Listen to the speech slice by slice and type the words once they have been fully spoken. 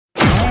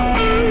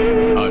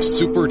a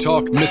Super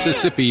Talk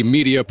Mississippi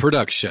media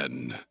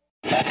production.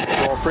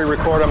 I'll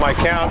pre-record on my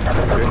count.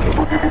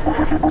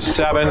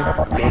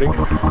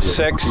 7,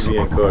 6,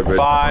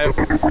 5,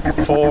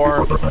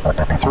 4,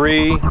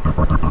 3,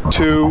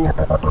 2.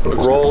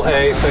 Roll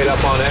A, fade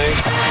up on A.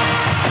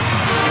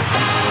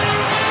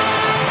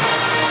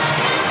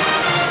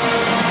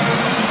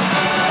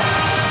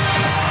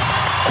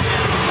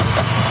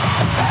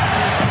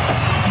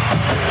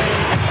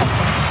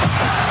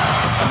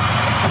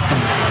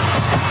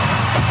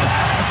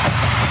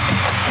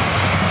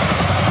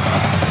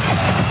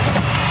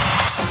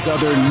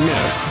 Southern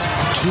Miss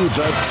to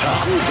the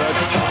top.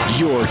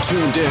 You're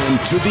tuned in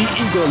to the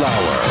Eagle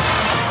Hour.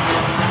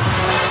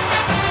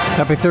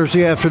 Happy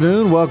Thursday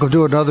afternoon. Welcome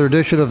to another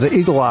edition of the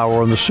Eagle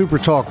Hour on the Super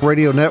Talk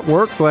Radio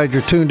Network. Glad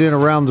you're tuned in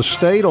around the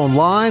state,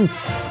 online.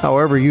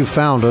 However you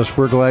found us,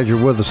 we're glad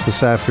you're with us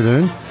this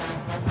afternoon.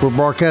 We're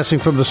broadcasting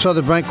from the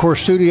Southern Bancorp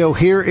studio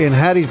here in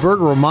Hattiesburg.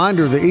 A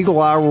reminder, the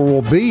Eagle Hour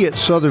will be at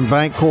Southern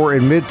Bancorp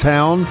in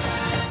Midtown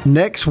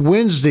next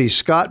Wednesday.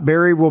 Scott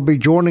Berry will be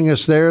joining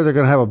us there. They're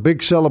going to have a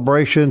big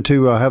celebration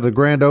to have the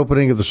grand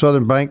opening of the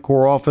Southern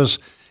Bancorp office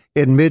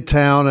in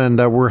Midtown, and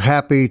we're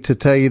happy to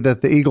tell you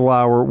that the Eagle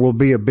Hour will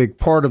be a big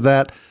part of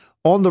that.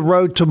 On the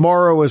road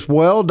tomorrow as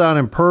well, down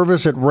in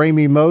Purvis at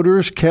Ramey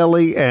Motors,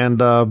 Kelly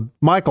and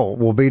Michael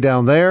will be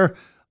down there,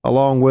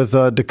 along with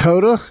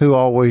Dakota, who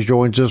always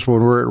joins us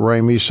when we're at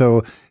Ramey.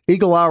 So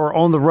Eagle Hour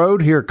on the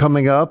road here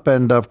coming up,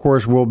 and of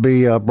course we'll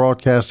be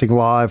broadcasting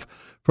live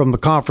from the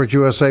Conference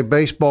USA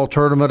Baseball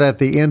Tournament at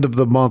the end of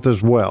the month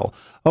as well.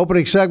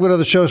 Opening segment of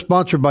the show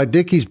sponsored by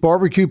Dickey's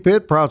Barbecue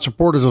Pit, proud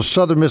supporters of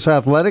Southern Miss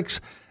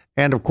Athletics,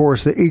 and of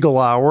course the Eagle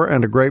Hour,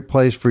 and a great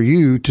place for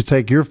you to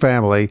take your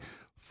family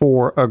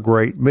for a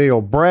great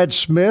meal. Brad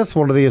Smith,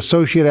 one of the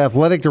Associate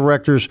Athletic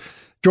Directors,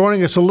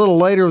 joining us a little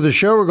later in the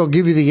show. We're going to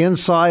give you the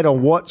insight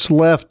on what's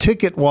left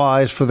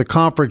ticket-wise for the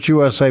Conference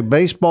USA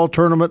Baseball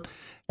Tournament,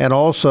 and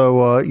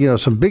also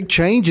some big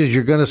changes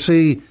you're going to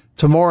see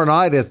tomorrow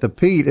night at the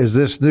Pete as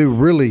this new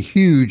really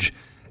huge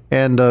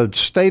and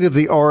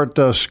state-of-the-art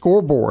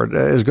scoreboard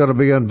is going to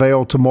be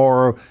unveiled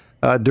tomorrow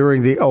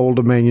during the Old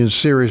Dominion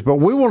Series. But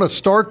we want to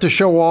start the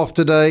show off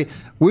today.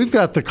 We've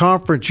got the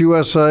Conference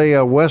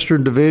USA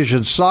Western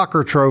Division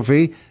Soccer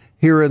Trophy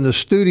here in the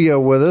studio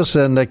with us,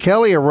 and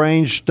Kelly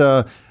arranged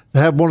to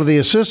have one of the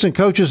assistant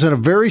coaches and a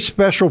very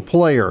special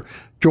player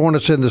join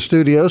us in the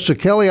studio. So,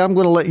 Kelly, I'm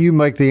going to let you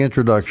make the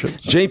introduction.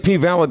 J.P.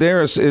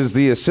 Valadares is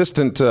the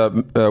assistant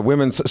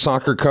women's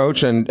soccer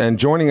coach, and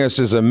joining us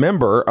is a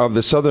member of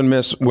the Southern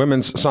Miss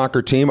women's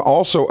soccer team,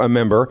 also a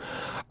member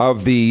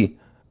of the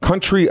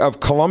country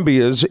of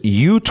Colombia's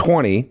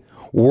U20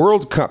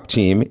 World Cup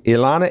team,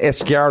 Ilana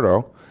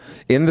Izquierdo,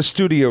 in the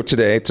studio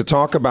today to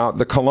talk about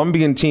the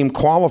Colombian team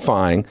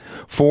qualifying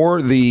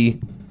for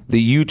the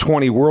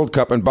U20 World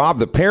Cup. And Bob,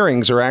 the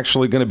pairings are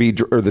actually going to be,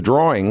 or the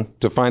drawing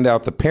to find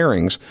out the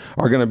pairings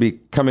are going to be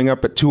coming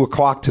up at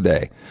 2:00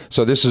 today.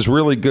 So this is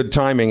really good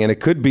timing, and it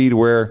could be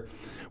where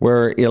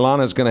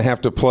Ilana is going to have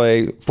to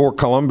play for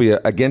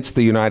Colombia against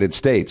the United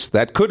States.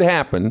 That could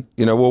happen.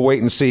 We'll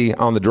wait and see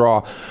on the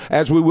draw.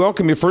 As we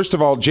welcome you, first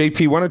of all,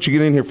 JP, why don't you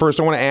get in here first?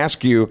 I want to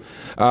ask you,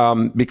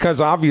 because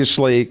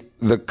obviously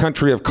the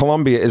country of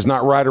Colombia is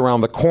not right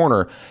around the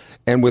corner,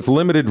 and with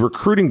limited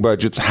recruiting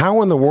budgets,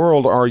 how in the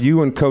world are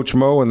you and Coach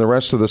Mo and the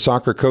rest of the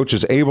soccer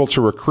coaches able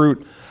to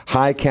recruit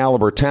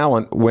high-caliber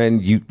talent when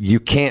you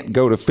can't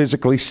go to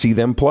physically see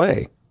them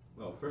play?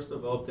 Well, first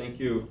of all,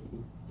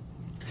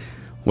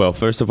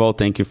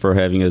 thank you for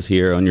having us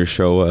here on your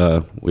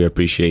show. We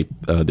appreciate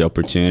the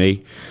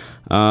opportunity.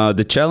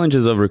 The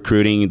challenges of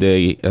recruiting,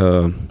 they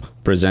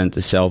present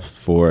itself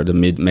for the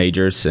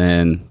mid-majors,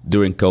 and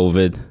during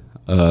COVID,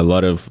 a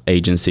lot of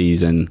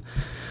agencies and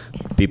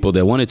people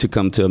that wanted to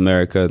come to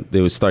America, they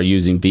would start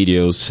using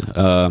videos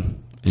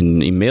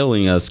and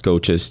emailing us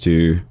coaches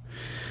to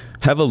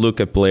have a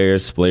look at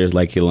players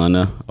like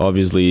Ilana.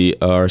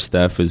 Obviously, our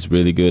staff is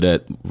really good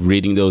at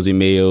reading those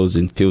emails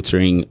and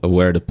filtering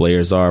where the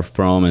players are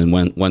from. And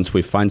once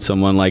we find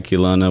someone like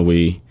Ilana,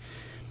 we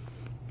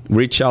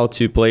reach out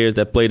to players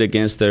that played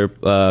against their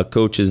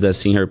coaches that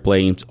seen her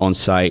playing on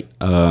site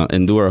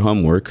and do our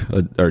homework,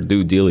 our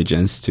due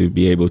diligence to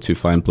be able to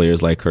find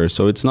players like her.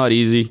 So it's not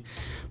easy,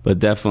 but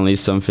definitely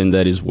something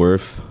that is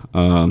worth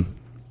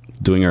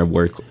doing our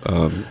work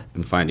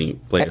and finding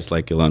players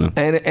like Ilana.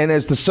 And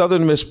as the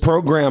Southern Miss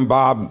program,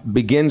 Bob,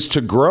 begins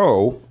to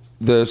grow,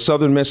 the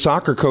Southern Miss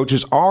soccer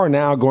coaches are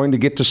now going to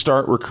get to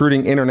start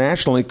recruiting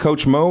internationally.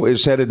 Coach Mo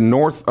is headed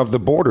north of the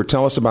border.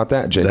 Tell us about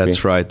that,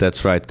 JP.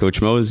 That's right.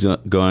 Coach Mo is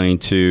going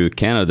to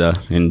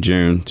Canada in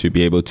June to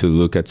be able to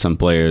look at some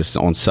players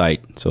on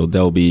site. So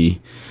they'll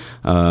be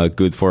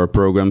good for our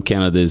program.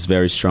 Canada is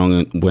very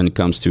strong when it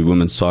comes to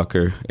women's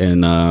soccer,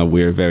 and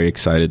we're very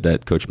excited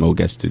that Coach Mo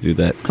gets to do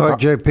that. All right,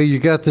 JP, you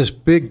got this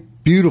big,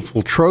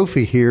 beautiful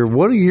trophy here.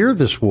 What a year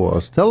this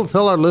was.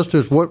 Tell our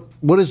listeners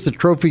what is the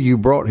trophy you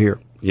brought here?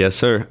 Yes,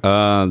 sir.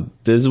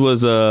 This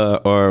was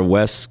our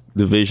West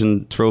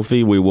Division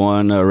trophy. We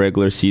won a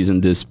regular season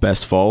this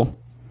past fall.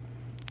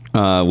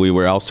 We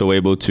were also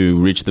able to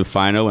reach the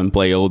final and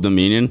play Old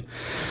Dominion.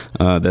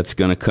 That's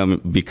going to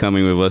be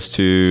coming with us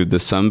to the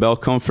Sun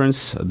Belt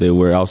Conference. They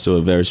were also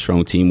a very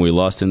strong team. We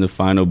lost in the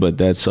final, but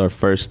that's our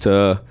first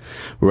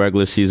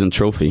regular season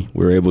trophy.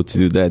 We were able to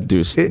do that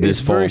this fall. It's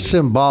very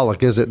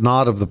symbolic, is it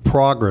not, of the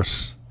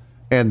progress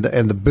and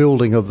the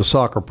building of the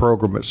soccer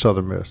program at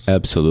Southern Miss?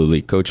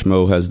 Absolutely. Coach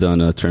Mo has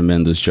done a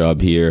tremendous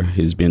job here.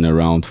 He's been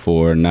around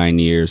for 9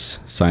 years,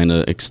 signed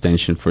an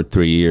extension for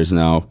 3 years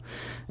now,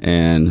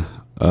 and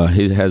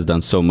he has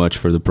done so much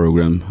for the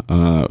program.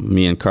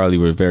 Me and Carly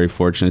were very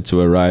fortunate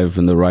to arrive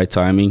in the right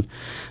timing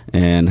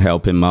and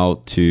help him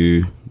out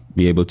to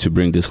be able to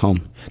bring this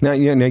home. Now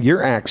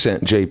your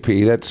accent,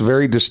 JP, that's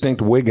very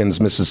distinct Wiggins,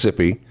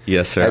 Mississippi.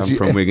 Yes, sir. I'm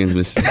from Wiggins,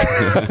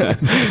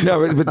 Mississippi.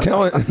 No, but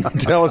tell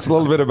us a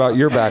little bit about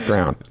your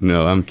background.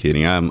 No, I'm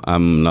kidding.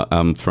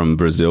 I'm from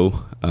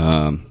Brazil.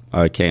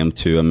 I came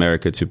to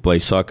America to play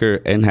soccer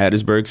in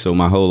Hattiesburg, so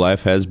my whole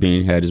life has been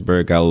in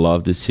Hattiesburg. I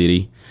love the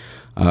city.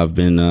 I've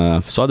been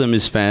a Southern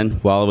Miss fan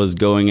while I was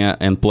going out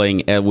and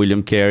playing at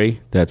William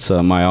Carey. That's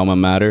my alma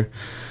mater.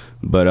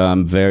 But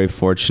I'm very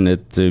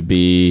fortunate to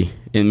be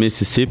in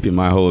Mississippi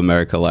my whole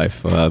America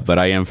life. But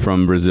I am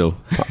from Brazil.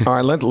 All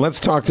right, let's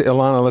talk to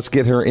Ilana. Let's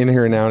get her in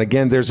here now. And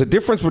again, there's a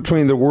difference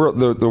between the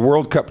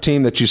World Cup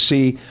team that you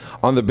see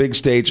on the big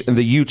stage and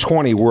the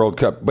U20 World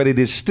Cup, but it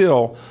is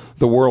still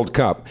the World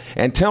Cup.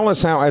 And tell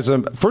us how,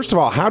 first of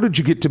all, how did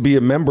you get to be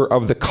a member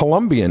of the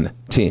Colombian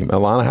team?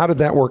 Ilana, how did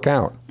that work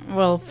out?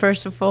 Well,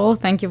 first of all,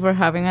 thank you for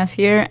having us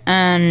here.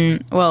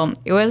 And, well,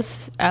 it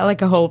was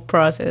like a whole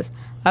process.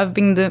 I've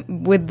been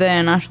with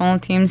the national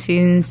team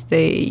since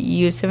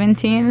the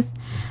U17.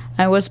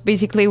 I was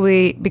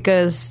basically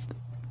because,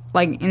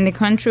 like, in the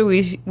country,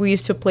 we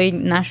used to play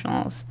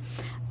nationals.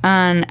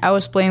 And I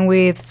was playing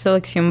with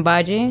Selección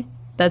Valle.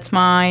 That's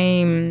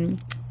my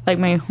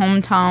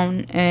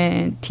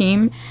hometown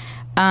team.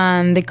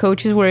 And the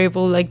coaches were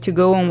able, to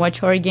go and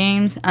watch our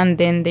games. And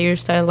then they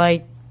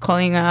started,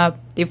 calling up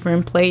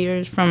different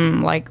players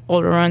from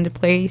all around the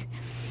place,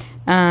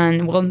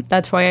 and well,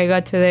 that's why I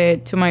got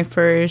to my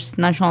first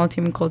national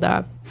team called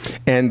up.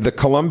 And the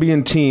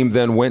Colombian team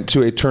then went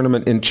to a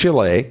tournament in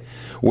Chile,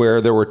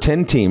 where there were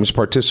 10 teams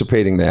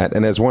participating that,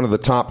 and as one of the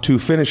top 2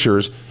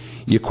 finishers,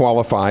 you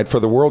qualified for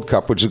the World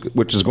Cup,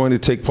 which is going to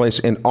take place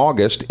in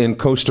August in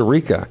Costa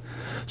Rica.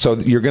 So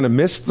you're going to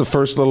miss the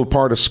first little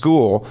part of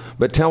school,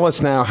 but tell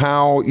us now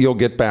how you'll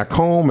get back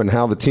home and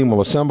how the team will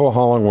assemble,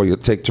 how long will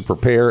it take to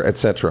prepare,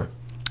 etc.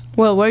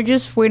 Well, we're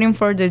just waiting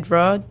for the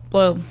draw,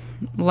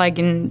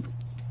 in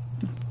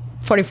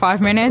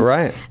 45 minutes.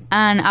 Right.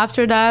 And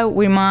after that,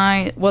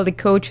 the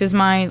coaches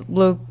might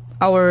look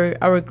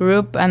our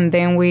group, and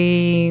then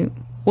we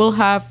will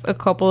have a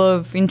couple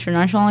of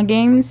international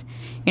games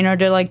in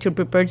order to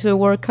prepare to the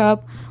World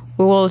Cup.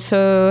 We will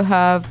also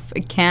have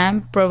a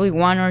camp, probably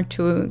 1 or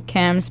 2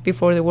 camps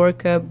before the World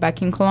Cup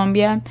back in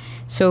Colombia.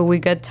 So we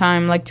got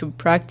time to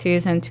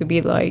practice and to be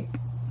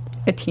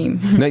a team.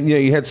 Now,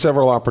 you had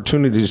several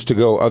opportunities to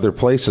go other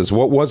places.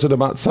 What was it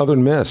about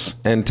Southern Miss?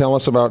 And tell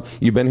us about,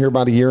 you've been here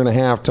about a year and a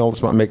half. Tell us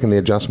about making the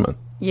adjustment.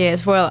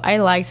 Yes, well, I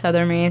like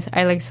Southern Miss.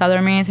 I like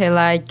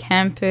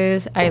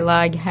campus. I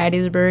like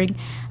Hattiesburg.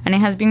 And it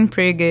has been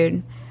pretty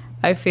good.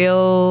 I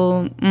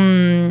feel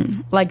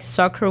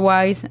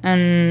soccer-wise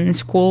and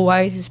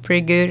school-wise is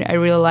pretty good. I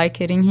really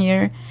like it in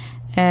here.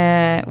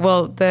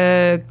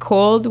 The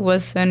cold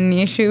was an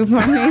issue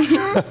for me.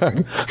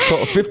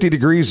 Well, 50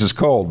 degrees is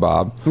cold,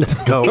 Bob.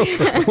 Cold.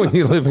 When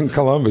you live in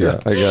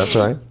Colombia, I guess,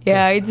 right?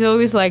 Yeah, it's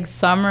always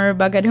summer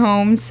back at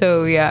home.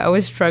 So, yeah, I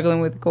was struggling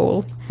with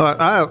cold. All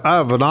right, I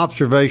have an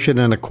observation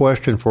and a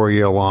question for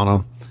you,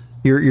 Ilana.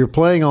 You're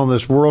playing on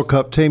this World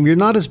Cup team. You're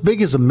not as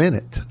big as a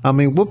minute. I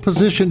mean, what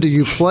position do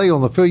you play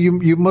on the field?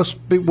 You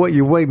must be,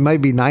 you weigh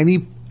maybe 90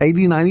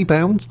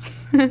 pounds?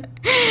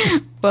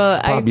 Well,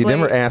 Bob, you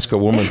never ask a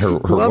woman her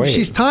weight.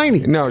 She's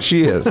tiny. No,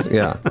 she is,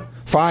 yeah.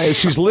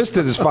 She's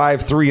listed as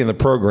 5'3" in the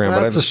program.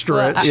 That's a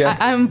stretch. Well,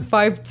 I'm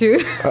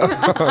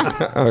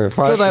 5'2".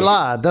 So they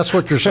lied. That's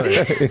what you're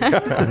saying.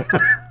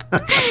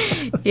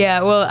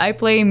 Yeah, well, I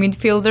play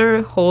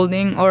midfielder,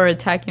 holding, or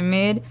attacking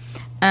mid.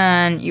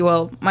 And,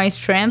 my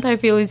strength, I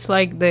feel, is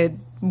the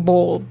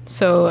ball.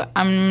 So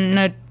I'm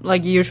not,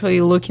 usually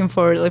looking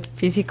for,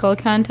 physical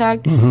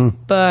contact. Mm-hmm.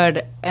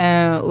 But,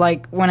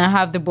 when I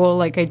have the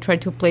ball, I try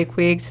to play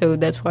quick. So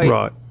that's why.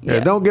 Right. Yeah,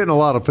 don't get in a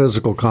lot of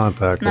physical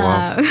contact.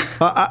 No.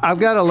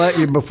 I've got to let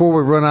you, before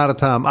we run out of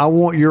time, I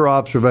want your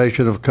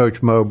observation of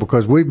Coach Mo,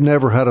 because we've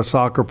never had a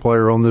soccer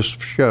player on this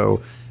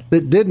show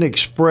that didn't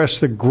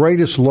express the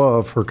greatest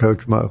love for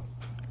Coach Mo.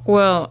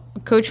 Well,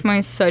 Coach Mo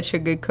is such a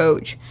good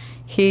coach.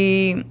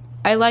 I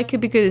like it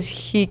because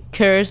he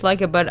cares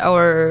about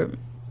our,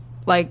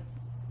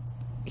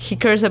 he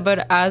cares about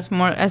us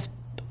more as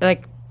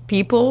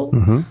people,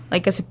 mm-hmm.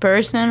 As a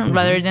person, mm-hmm.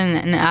 rather than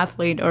an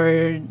athlete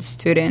or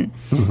student.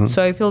 Mm-hmm.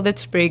 So I feel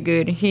that's pretty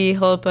good. He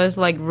helped us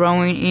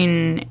growing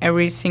in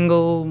every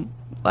single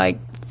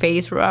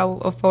phase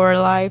of our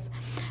life,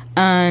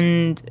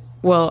 and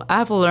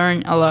I've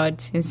learned a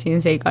lot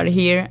since I got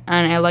here,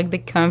 and I like the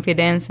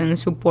confidence and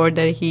support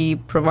that he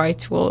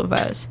provides to all of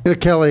us.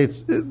 Kelly,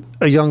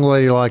 a young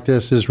lady like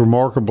this is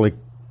remarkably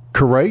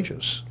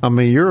courageous. I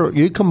mean,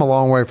 you come a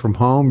long way from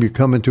home. You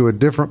come into a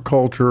different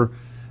culture.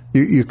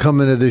 You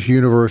come into this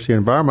university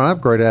environment. I have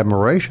great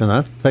admiration.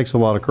 That takes a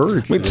lot of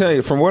courage. Let me tell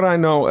you, from what I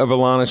know of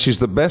Ilana, she's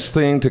the best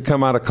thing to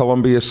come out of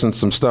Columbia since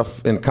some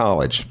stuff in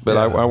college. But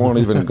yeah. I won't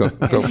even go.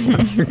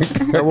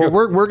 Well,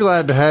 we're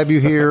glad to have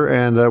you here,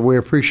 and we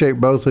appreciate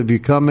both of you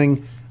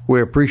coming. We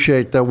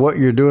appreciate what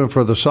you're doing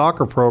for the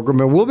soccer program,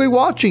 and we'll be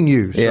watching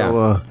you.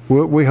 So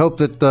we hope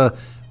that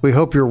we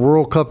hope your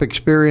World Cup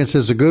experience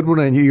is a good one,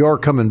 and you are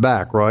coming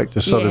back, right,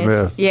 to Southern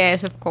Miss?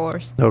 Yes, of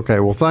course. Okay,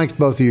 well, thanks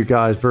both of you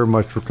guys very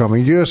much for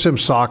coming. USM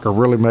Soccer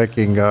really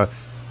making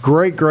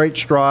great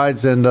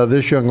strides, and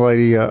this young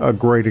lady a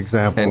great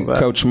example of that. And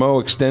Coach Mo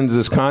extends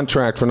his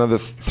contract for another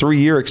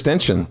 3-year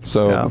extension,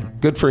 so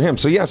good for him.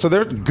 So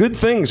there are good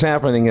things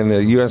happening in the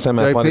USM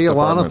Athletic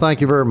Department. Ilana, thank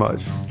you very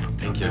much.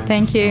 Thank you.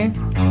 Thank you.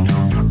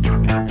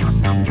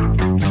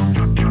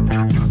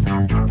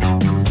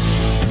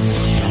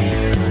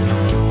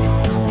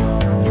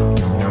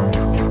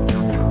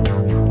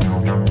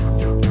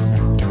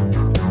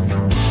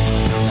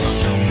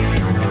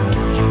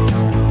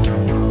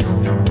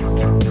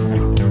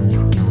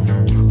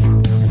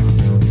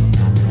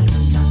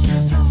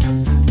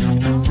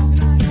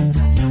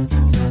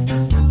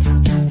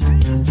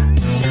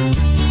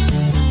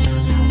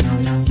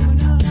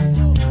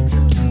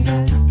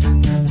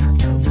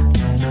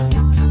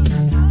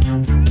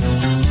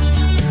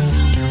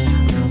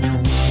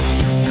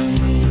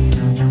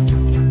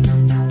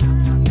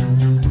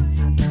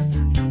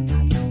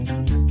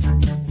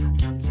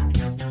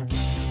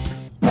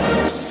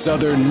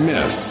 Southern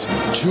Miss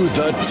to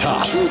the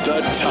top. To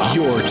the top.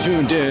 You're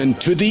tuned in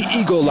to the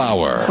Eagle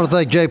Hour. I want to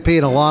thank JP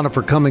and Ilana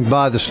for coming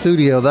by the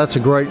studio. That's a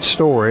great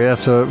story.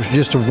 That's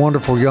just a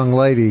wonderful young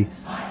lady.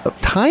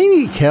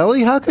 Tiny,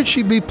 Kelly. How could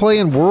she be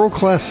playing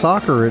world-class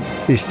soccer?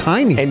 She's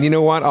tiny. And you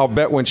know what? I'll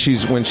bet when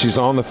she's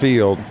on the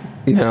field,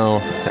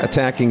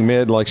 attacking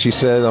mid, like she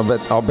said,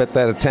 I'll bet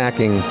that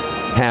attacking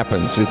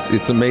happens.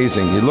 It's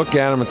amazing. You look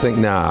at them and think,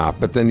 nah,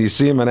 but then you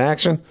see them in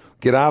action,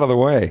 get out of the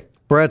way.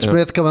 Brad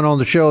Smith coming on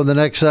the show in the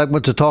next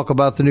segment to talk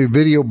about the new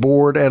video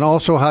board and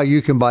also how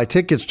you can buy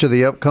tickets to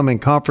the upcoming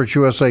Conference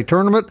USA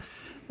tournament.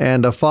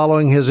 And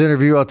following his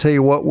interview, I'll tell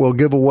you what, we'll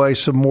give away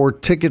some more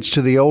tickets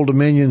to the Old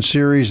Dominion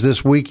Series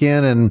this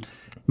weekend and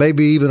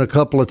maybe even a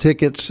couple of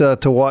tickets to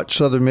watch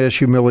Southern Miss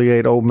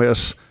humiliate Ole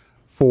Miss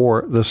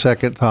for the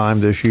second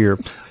time this year.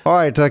 All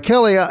right,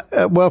 Kelly,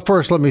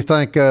 first let me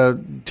thank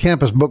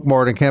Campus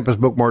Bookmart and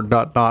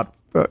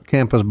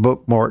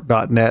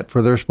campusbookmart.net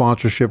for their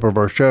sponsorship of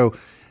our show.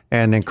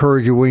 And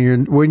encourage you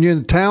when you're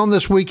in town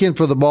this weekend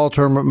for the ball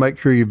tournament, make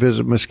sure you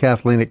visit Miss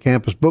Kathleen at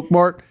Campus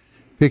Bookmart.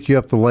 Pick you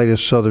up the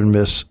latest Southern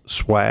Miss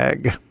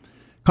swag.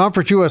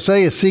 Conference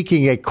USA is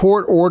seeking a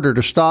court order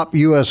to stop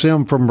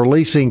USM from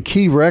releasing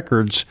key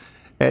records.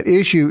 At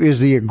issue is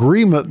the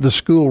agreement the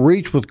school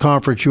reached with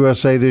Conference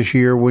USA this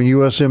year when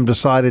USM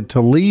decided to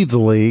leave the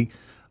league.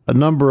 A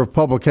number of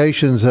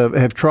publications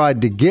have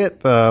tried to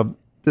get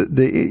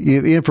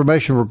the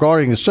information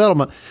regarding the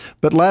settlement.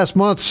 But last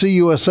month,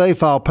 CUSA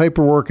filed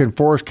paperwork in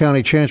Forest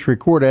County Chancery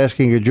Court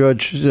asking a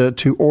judge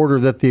to order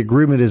that the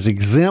agreement is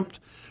exempt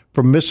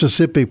from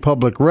Mississippi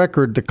public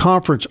record, the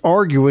conference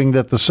arguing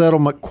that the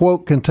settlement,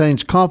 quote,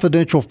 contains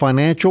confidential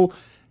financial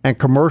and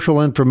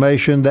commercial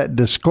information that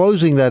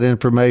disclosing that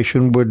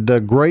information would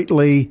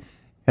greatly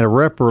and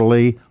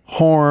irreparably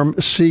harm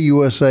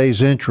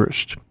CUSA's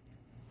interest.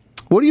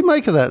 What do you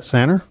make of that,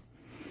 Sander?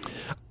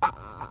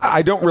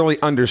 I don't really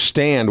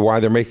understand why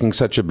they're making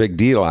such a big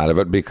deal out of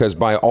it, because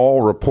by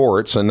all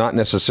reports, and not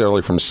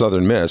necessarily from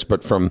Southern Miss,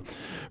 but from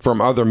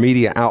other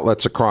media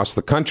outlets across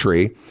the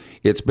country,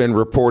 it's been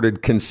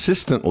reported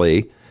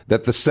consistently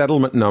that the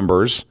settlement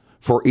numbers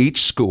for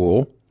each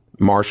school,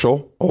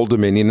 Marshall, Old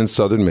Dominion, and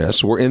Southern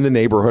Miss, were in the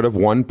neighborhood of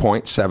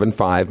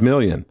 $1.75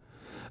 million.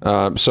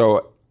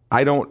 So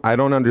I don't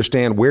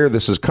understand where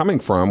this is coming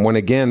from when,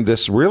 again,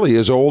 this really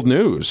is old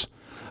news,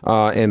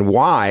 and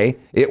why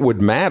it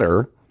would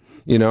matter.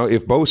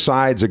 If both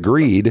sides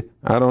agreed,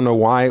 I don't know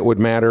why it would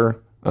matter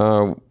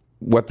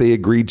what they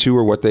agreed to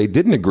or what they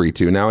didn't agree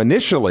to. Now,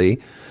 initially,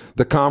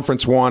 the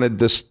conference wanted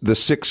the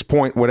 6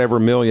 point whatever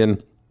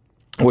million,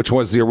 which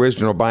was the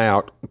original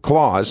buyout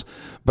clause.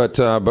 But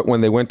when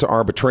they went to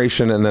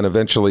arbitration and then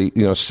eventually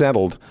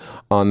settled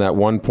on that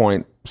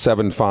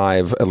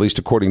 1.75, at least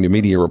according to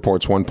media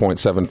reports,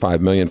 1.75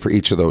 million for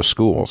each of those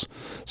schools.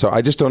 So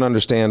I just don't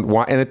understand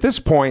why. And at this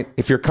point,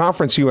 if you're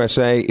Conference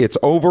USA, it's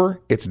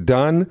over, it's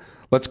done.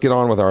 Let's get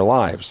on with our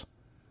lives.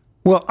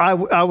 Well,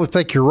 I would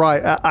think you're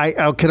right.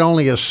 I can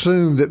only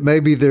assume that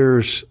maybe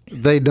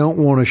they don't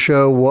want to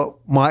show what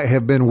might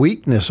have been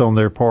weakness on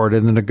their part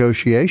in the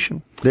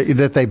negotiation,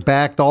 that they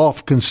backed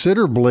off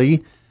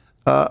considerably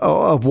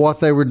of what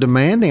they were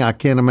demanding. I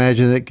can't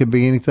imagine it could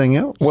be anything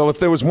else. Well, if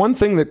there was one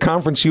thing that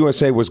Conference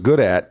USA was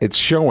good at, it's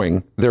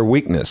showing their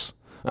weakness.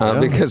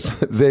 because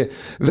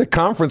the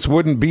conference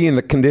wouldn't be in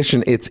the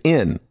condition it's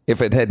in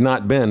if it had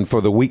not been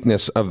for the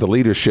weakness of the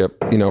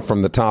leadership,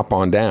 from the top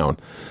on down.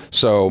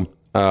 So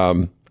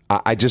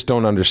I just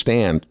don't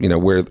understand,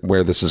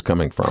 where this is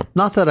coming from.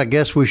 Not that I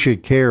guess we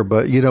should care,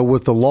 but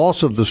with the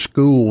loss of the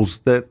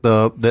schools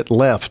that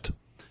left,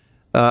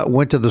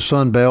 went to the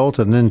Sun Belt,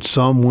 and then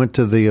some went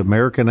to the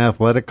American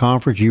Athletic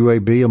Conference,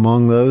 UAB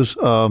among those.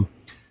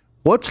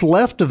 What's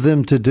left of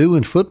them to do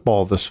in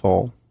football this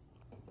fall?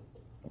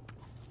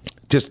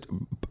 Just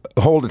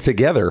hold it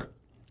together,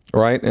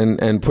 right,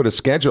 and put a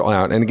schedule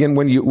out. And again,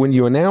 when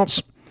you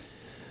announce,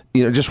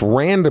 just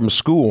random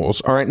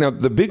schools. All right, now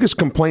the biggest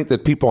complaint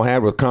that people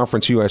had with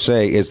Conference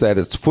USA is that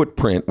its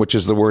footprint, which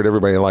is the word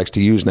everybody likes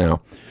to use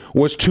now,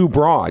 was too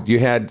broad. You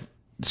had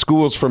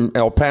schools from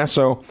El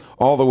Paso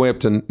all the way up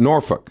to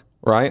Norfolk,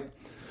 right?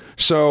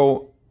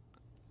 So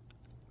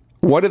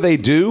what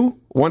do?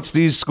 Once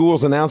these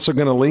schools announce they're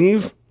going to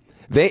leave,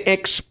 they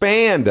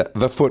expand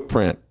the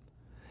footprint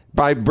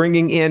by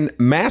bringing in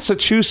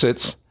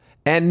Massachusetts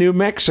and New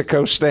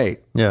Mexico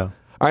State. Yeah.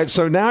 All right,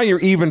 so now you're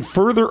even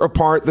further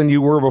apart than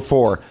you were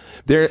before.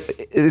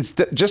 It's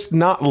just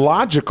not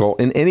logical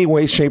in any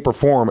way, shape, or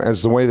form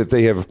as the way that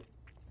they have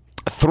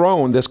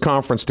thrown this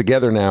conference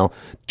together now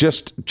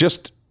just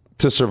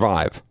to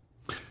survive.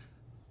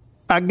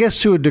 I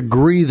guess to a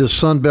degree, the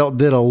Sun Belt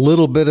did a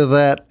little bit of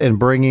that in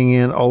bringing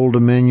in Old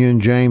Dominion,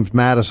 James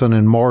Madison,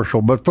 and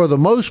Marshall. But for the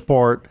most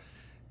part,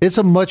 it's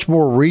a much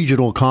more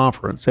regional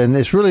conference, and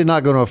it's really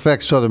not going to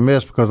affect Southern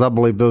Miss because I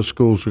believe those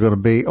schools are going to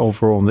be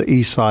over on the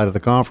east side of the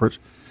conference.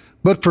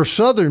 But for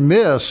Southern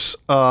Miss,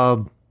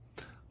 all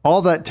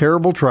that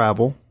terrible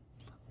travel,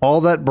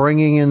 all that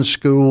bringing in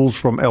schools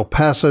from El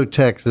Paso,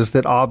 Texas,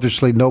 that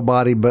obviously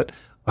nobody but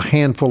a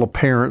handful of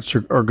parents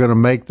are going to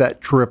make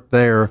that trip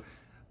there.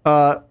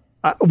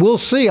 We'll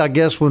see, I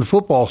guess, when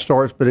football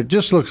starts, but it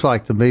just looks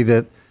like to me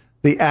that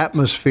the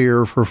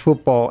atmosphere for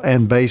football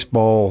and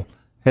baseball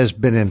has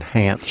been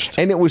enhanced.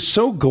 And it was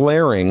so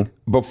glaring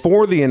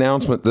before the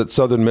announcement that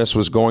Southern Miss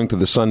was going to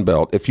the Sun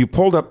Belt. If you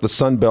pulled up the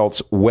Sun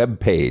Belt's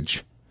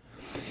webpage,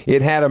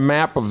 it had a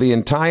map of the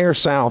entire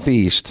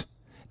Southeast,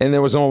 and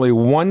there was only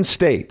one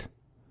state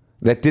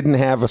that didn't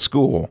have a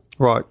school.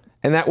 Right.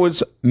 And that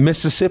was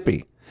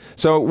Mississippi.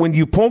 So when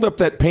you pulled up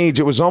that page,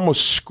 it was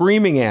almost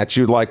screaming at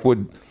you like,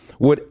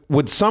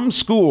 would some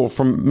school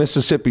from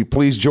Mississippi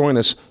please join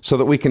us so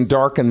that we can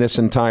darken this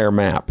entire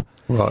map?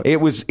 Right. It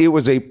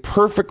was a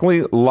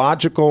perfectly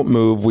logical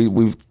move.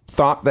 We've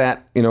thought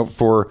that,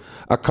 for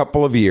a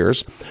couple of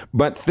years,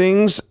 but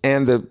things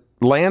and the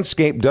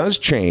landscape does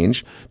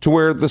change to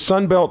where the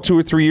Sun Belt 2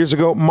 or 3 years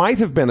ago might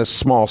have been a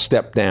small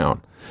step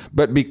down.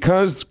 But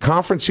because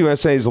Conference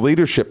USA's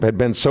leadership had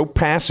been so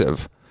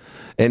passive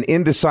and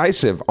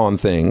indecisive on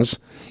things,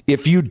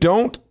 if you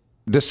don't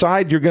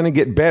decide you're going to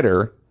get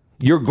better,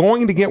 you're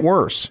going to get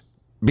worse.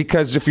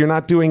 Because if you're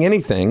not doing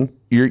anything,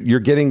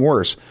 you're getting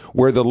worse.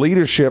 Where the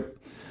leadership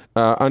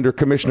under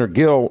Commissioner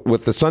Gill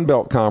with the Sun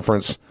Belt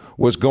Conference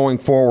was going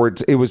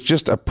forward, it was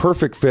just a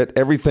perfect fit.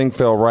 Everything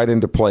fell right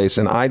into place.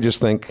 And I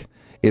just think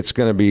it's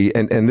going to be,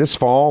 and this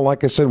fall,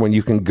 like I said, when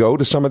you can go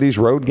to some of these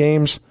road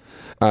games,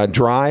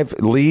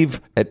 leave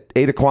at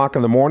 8 o'clock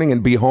in the morning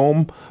and be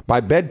home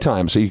by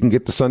bedtime so you can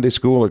get to Sunday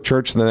school or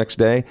church the next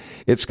day.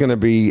 It's going to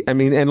be,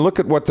 and look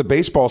at what the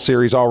baseball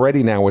series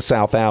already now with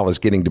South Al is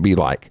getting to be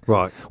like.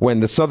 Right.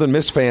 When the Southern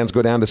Miss fans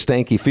go down to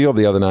Stanky Field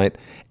the other night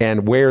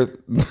and wear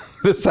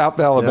the South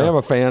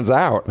Alabama fans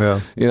out.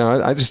 Yeah.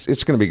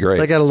 It's going to be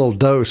great. They got a little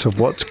dose of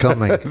what's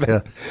coming.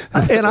 Yeah.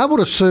 And I would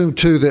assume,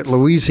 too, that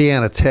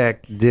Louisiana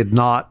Tech did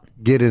not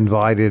get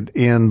invited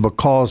in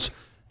because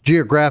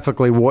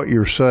geographically, what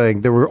you're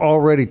saying, there were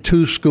already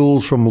 2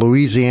 schools from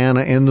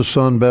Louisiana in the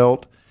Sun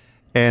Belt,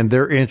 and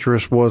their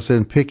interest was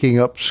in picking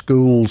up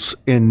schools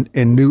in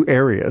new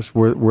areas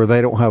where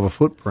they don't have a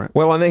footprint.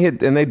 Well, and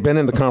they'd been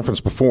in the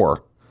conference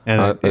before.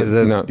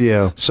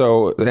 Yeah.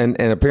 So and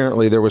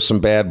apparently there was some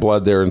bad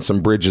blood there and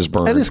some bridges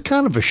burned. And it's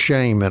kind of a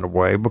shame in a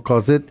way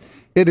because it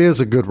is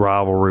a good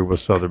rivalry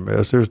with Southern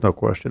Miss. There's no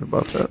question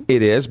about that.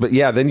 It is, but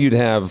yeah, then then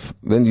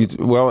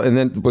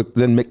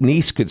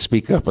McNeese could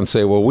speak up and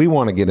say, "Well, we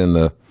want to get in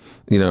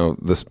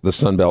the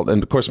Sun Belt."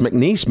 And of course,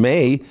 McNeese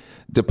may,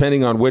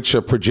 depending on which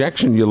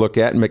projection you look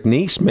at,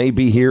 McNeese may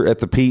be here at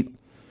the Pete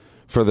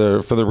for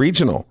the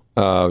regional.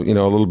 A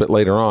little bit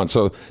later on.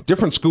 So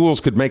different schools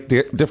could make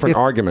different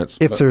arguments.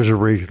 If there's a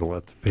regional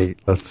at the Pete,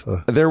 let's.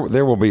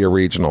 There will be a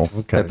regional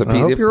at the Pete. I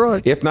hope you're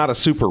right. If not a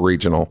super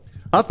regional.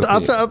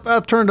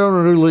 I've turned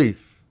on a new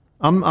leaf.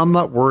 I'm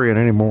not worrying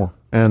anymore,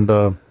 and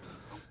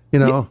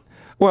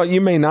Well,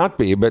 you may not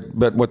be, but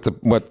what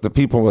the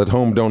people at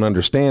home don't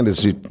understand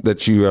is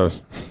that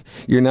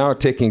you're now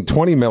taking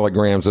 20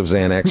 milligrams of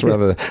Xanax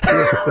rather than.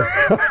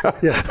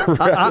 Yeah,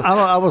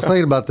 I was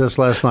thinking about this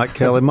last night,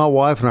 Kelly. My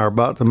wife and I are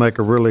about to make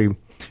a really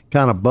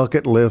kind of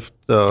bucket list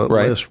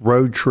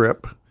road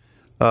trip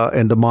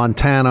into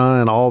Montana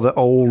and all the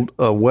old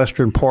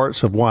western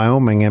parts of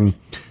Wyoming, and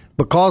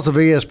because of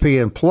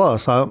ESPN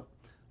Plus, I'm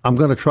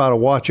going to try to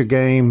watch a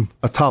game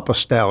atop a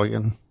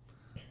stallion.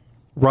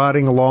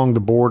 riding along the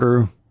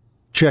border,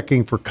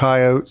 checking for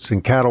coyotes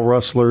and cattle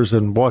rustlers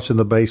and watching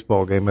the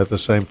baseball game at the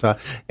same time.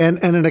 And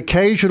an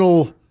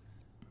occasional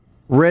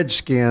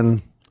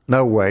redskin,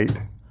 no, wait.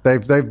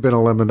 They've been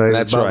eliminated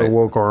That's by right. the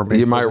woke army.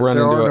 You might run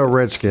there into are no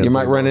redskins. You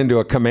might run into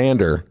a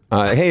commander.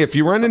 Hey, if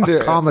you run into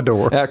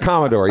Commodore.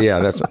 Commodore, yeah,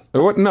 that's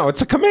no,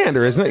 it's a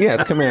commander, isn't it? Yeah,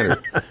 it's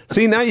commander.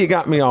 See, now you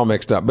got me all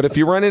mixed up. But if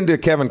you run into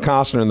Kevin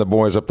Costner and the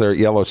boys up there at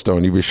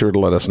Yellowstone, you be sure to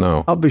let us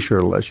know. I'll be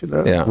sure to let you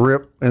know. Yeah.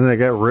 Rip, and they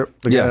got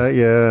Rip, the guy.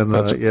 Yeah,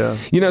 and yeah.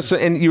 You know, so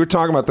and you were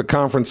talking about the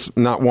conference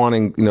not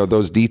wanting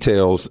those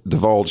details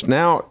divulged.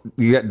 Now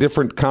you got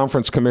different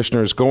conference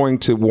commissioners going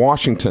to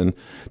Washington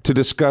to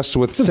discuss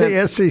with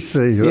The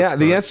SEC. Yeah,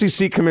 the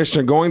SEC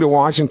commissioner going to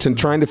Washington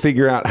trying to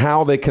figure out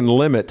how they can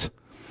limit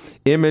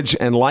image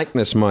and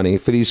likeness money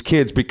for these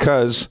kids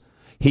because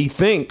he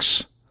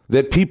thinks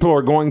that people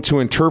are going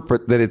to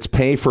interpret that it's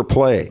pay for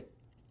play.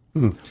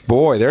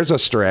 Boy, there's a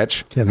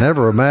stretch. Can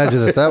never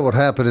imagine that would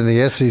happen in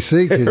the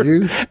SEC, can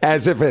you?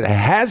 As if it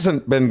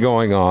hasn't been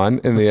going on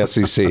in the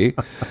SEC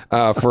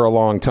for a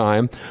long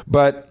time.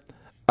 But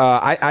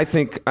I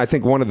think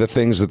one of the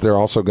things that they're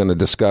also going to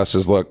discuss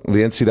is, look,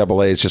 the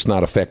NCAA is just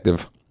not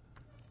effective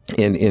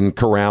in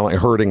corralling,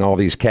 herding all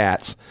these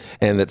cats,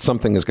 and that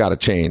something has got to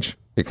change.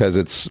 Because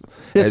it's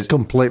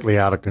completely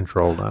out of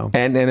control now.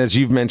 And as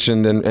you've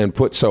mentioned and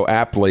put so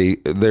aptly,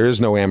 there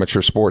is no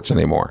amateur sports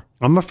anymore.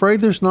 I'm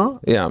afraid there's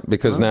not. Yeah,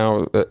 because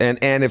now and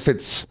if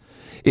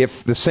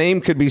the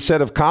same could be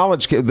said of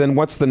college, then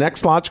what's the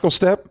next logical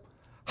step?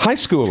 High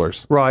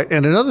schoolers. Right.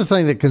 And another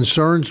thing that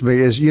concerns me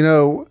is,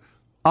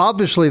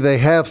 obviously they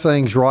have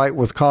things right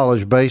with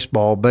college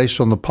baseball based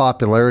on the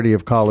popularity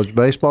of college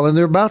baseball, and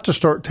they're about to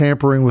start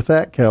tampering with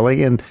that,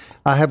 Kelly. And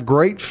I have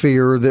great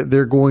fear that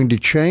they're going to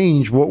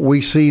change what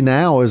we see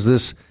now as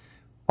this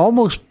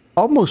almost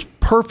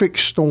perfect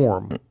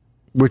storm,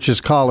 which is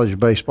college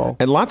baseball.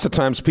 And lots of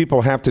times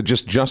people have to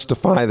just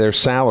justify their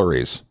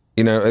salaries.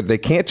 They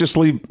can't just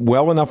leave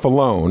well enough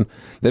alone.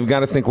 They've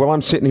got to think, well,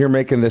 I'm sitting here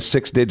making this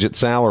 6-digit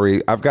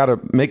salary. I've got to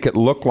make it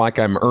look like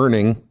I'm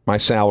earning my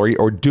salary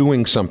or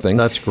doing something.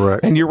 That's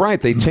correct. And you're right.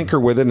 They tinker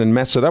with it and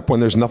mess it up when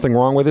there's nothing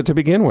wrong with it to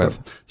begin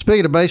with.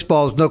 Speaking of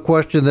baseball, there's no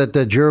question that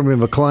Jeremy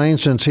McClain,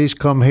 since he's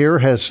come here,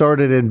 has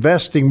started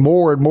investing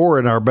more and more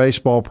in our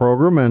baseball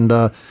program. And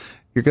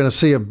you're going to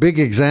see a big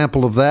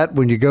example of that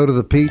when you go to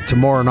the Pete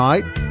tomorrow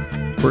night.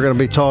 We're going to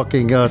be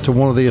talking to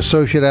one of the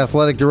Associate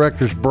Athletic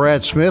Directors,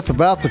 Brad Smith,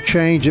 about the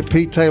change at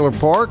Pete Taylor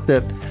Park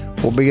that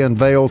will be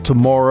unveiled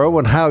tomorrow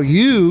and how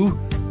you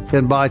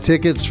can buy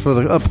tickets for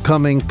the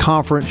upcoming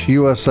Conference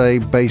USA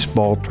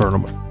baseball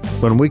tournament.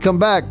 When we come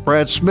back,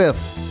 Brad Smith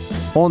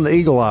on the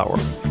Eagle Hour.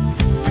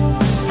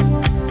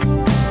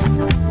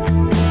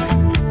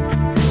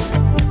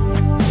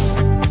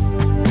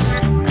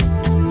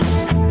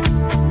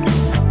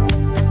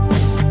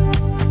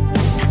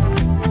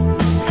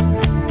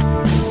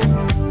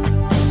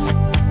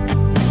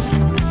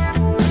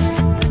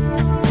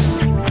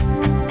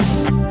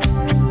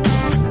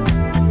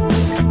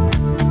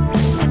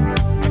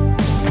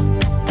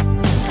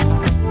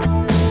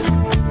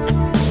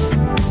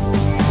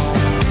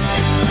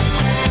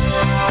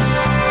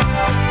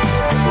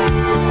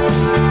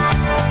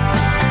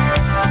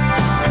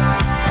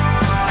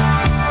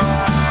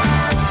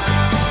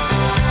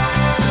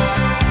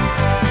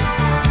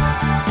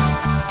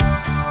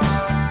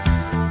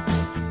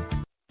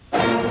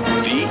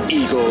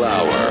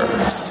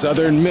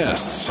 Southern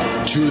Miss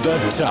to the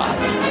top.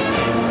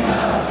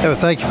 Yeah,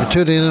 thank you for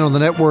tuning in on the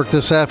network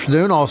this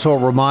afternoon. Also, a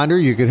reminder,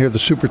 you can hear the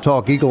Super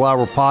Talk Eagle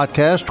Hour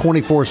podcast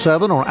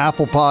 24/7 on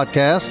Apple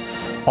Podcasts,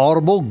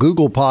 Audible,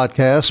 Google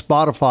Podcasts,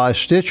 Spotify,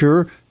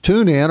 Stitcher,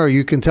 TuneIn, or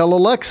you can tell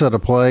Alexa to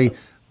play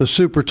the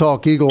Super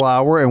Talk Eagle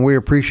Hour, and we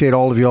appreciate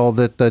all of y'all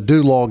that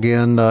do log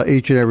in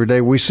each and every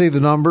day. We see the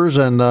numbers,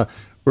 and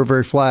we're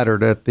very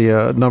flattered at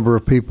the number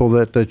of people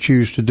that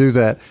choose to do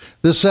that.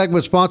 This segment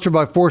is sponsored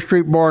by 4th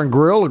Street Bar and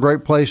Grill, a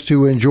great place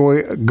to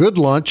enjoy good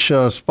lunch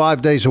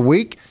 5 days a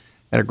week,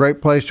 and a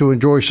great place to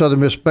enjoy Southern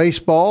Miss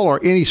baseball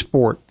or any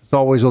sport. It's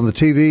always on the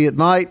TV at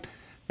night,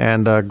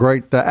 and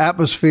great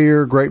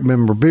atmosphere, great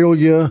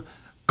memorabilia,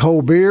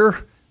 cold beer,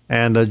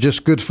 and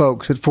just good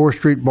folks at 4th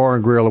Street Bar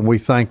and Grill, and we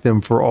thank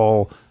them for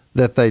all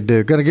that they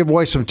do. Going to give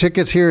away some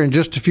tickets here in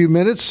just a few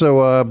minutes,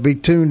 so be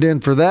tuned in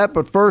for that.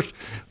 But first,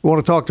 we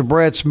want to talk to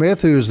Brad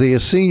Smith, who's the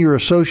Senior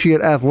Associate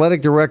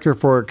Athletic Director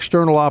for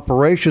External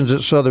Operations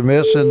at Southern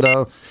Miss.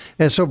 And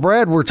so,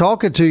 Brad, we're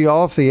talking to you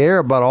off the air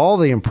about all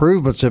the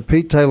improvements at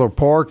Pete Taylor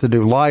Park, the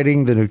new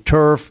lighting, the new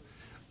turf,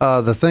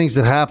 the things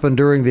that happened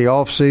during the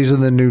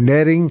offseason, the new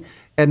netting,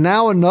 and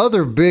now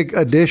another big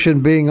addition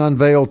being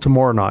unveiled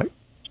tomorrow night.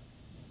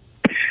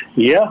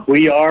 Yeah,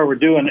 we are. We're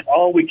doing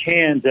all we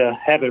can to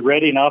have it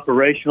ready and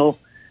operational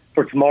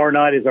for tomorrow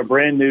night. Is our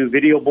brand new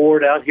video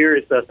board out here.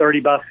 It's a 30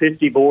 by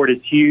 50 board.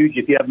 It's huge.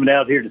 If you haven't been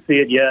out here to see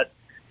it yet,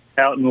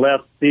 out in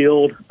left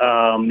field, it's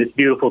a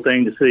beautiful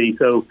thing to see.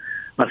 So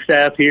my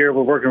staff here,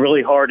 we're working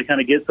really hard to kind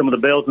of get some of the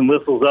bells and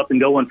whistles up and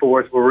going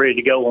for us. We're ready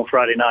to go on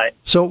Friday night.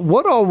 So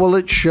what all will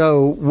it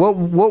show? What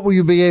will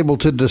you be able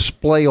to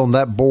display on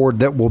that board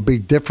that will be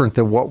different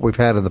than what we've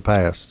had in the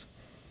past?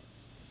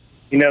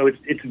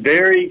 It's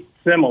very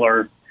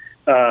similar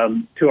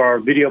to our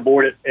video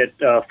board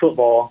at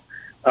football.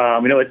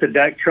 It's a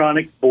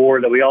Daktronics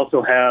board that we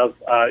also have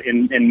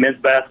in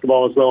men's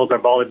basketball as well as our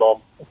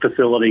volleyball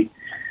facility.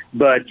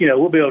 But,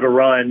 we'll be able to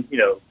run,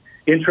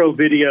 intro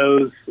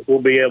videos.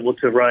 We'll be able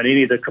to run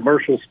any of the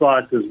commercial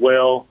spots as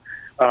well.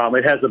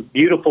 It has a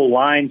beautiful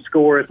line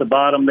score at the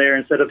bottom there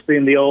instead of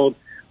seeing the old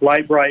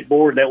light bright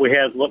board that we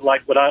have, look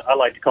like what I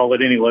like to call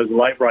it anyway, the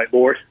light bright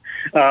board.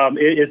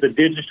 It is a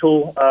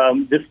digital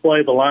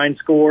display of the line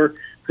score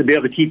to be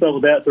able to keep up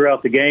with that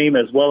throughout the game,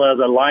 as well as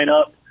a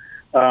lineup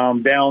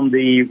down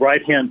the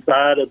right-hand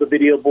side of the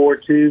video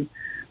board, too.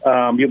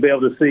 You'll be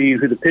able to see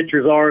who the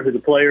pitchers are, who the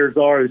players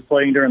are, who's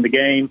playing during the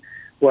game.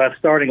 We'll have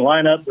starting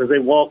lineup as they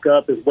walk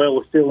up, as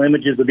well as still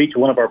images of each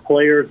one of our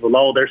players with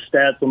all their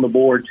stats on the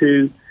board,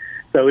 too.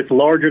 So it's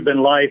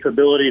larger-than-life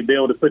ability to be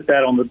able to put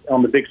that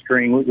on the big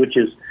screen, which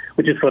is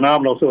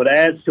phenomenal. So it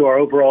adds to our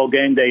overall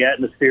game day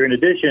atmosphere, in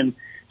addition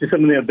to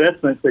some of the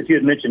investments that you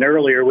had mentioned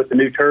earlier with the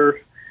new turf,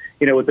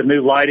 with the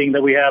new lighting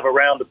that we have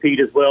around the Pete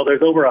as well.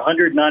 There's over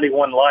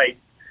 191 lights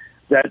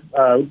that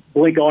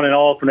blink on and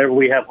off whenever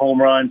we have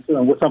home runs,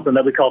 with something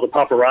that we call the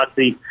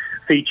paparazzi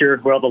feature,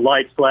 where all the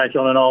lights flash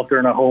on and off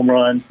during a home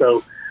run.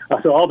 So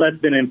all that's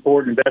been an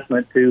important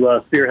investment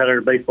to spearhead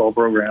our baseball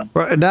program.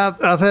 Right. Now,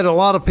 I've had a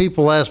lot of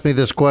people ask me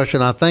this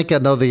question. I think I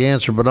know the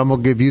answer, but I'm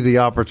going to give you the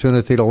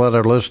opportunity to let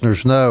our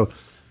listeners know.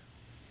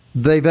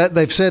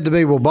 They've said to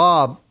me, well,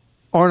 Bob,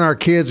 aren't our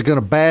kids going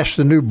to bash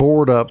the new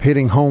board up,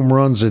 hitting home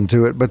runs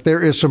into it? But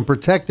there is some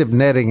protective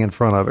netting in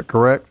front of it,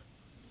 correct?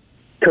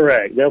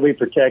 Correct. There'll be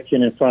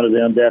protection in front of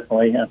them,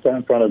 definitely,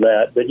 in front of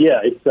that. But,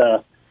 yeah,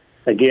 it's,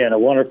 again, a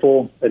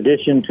wonderful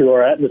addition to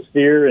our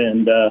atmosphere.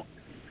 And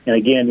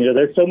again,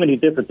 there's so many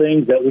different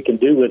things that we can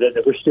do with it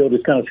that we're still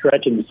just kind of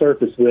scratching the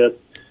surface with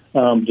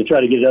to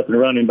try to get it up and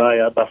running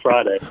by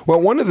Friday.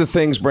 Well, one of the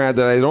things, Brad,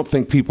 that I don't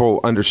think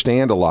people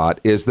understand a lot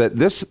is that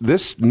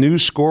this new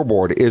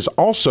scoreboard is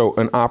also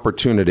an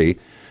opportunity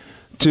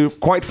to,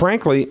 quite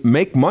frankly,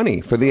 make money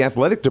for the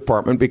athletic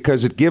department,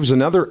 because it gives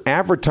another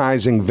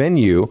advertising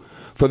venue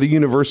for the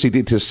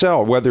university to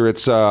sell, whether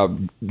it's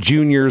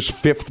junior's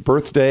 5th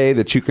birthday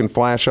that you can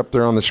flash up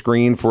there on the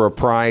screen for a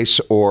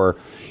price, or,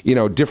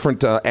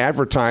 different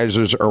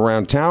advertisers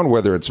around town,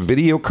 whether it's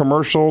video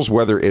commercials,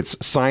 whether it's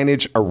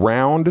signage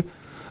around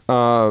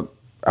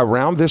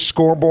this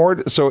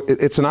scoreboard. So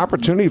it's an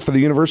opportunity for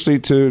the university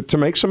to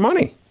make some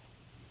money.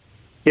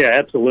 Yeah,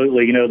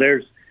 absolutely.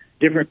 There's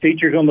different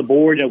features on the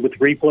board, with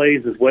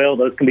replays as well.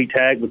 Those can be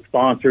tagged with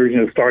sponsors.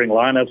 Starting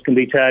lineups can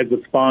be tagged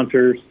with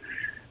sponsors.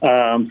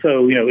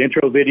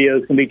 Intro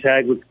videos can be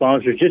tagged with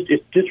sponsors.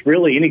 Just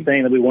really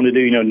anything that we want to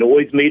do.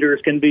 Noise meters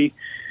can be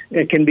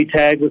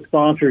tagged with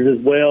sponsors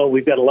as well.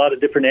 We've got a lot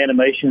of different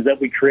animations that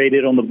we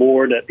created on the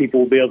board that people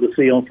will be able to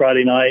see on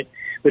Friday night.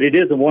 But it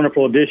is a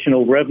wonderful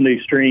additional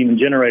revenue stream and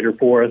generator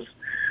for us.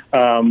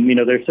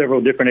 There's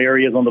several different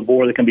areas on the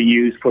board that can be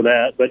used for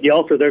that. But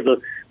also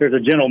there's a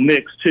general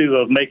mix, too,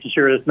 of making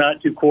sure it's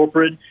not too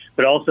corporate,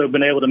 but also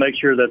been able to make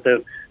sure that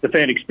the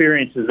fan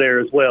experience is there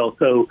as well.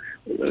 So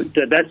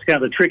that's kind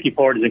of the tricky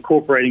part, is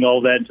incorporating all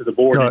that into the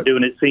board and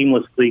doing it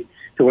seamlessly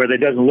to where it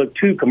doesn't look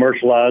too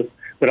commercialized,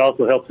 but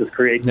also helps us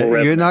create more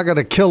revenue. You're not going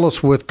to kill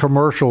us with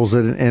commercials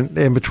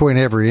in between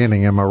every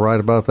inning. Am I right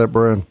about that,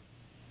 Brad?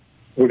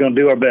 We're going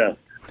to do our best.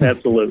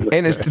 Absolutely.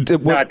 And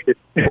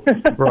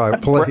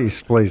right,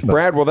 please.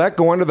 Brad, will that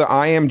go under the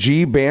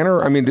IMG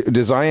banner? I mean,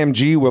 does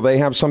IMG, will they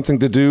have something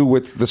to do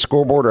with the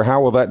scoreboard, or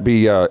how will that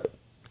be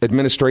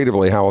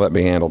administratively? How will that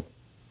be handled?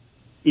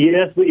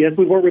 Yes,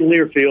 we work with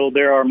Learfield.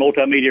 They're our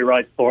multimedia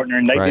rights partner,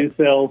 and they do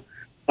sell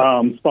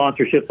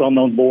sponsorships on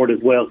the board as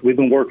well. So we've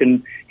been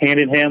working hand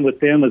in hand with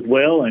them as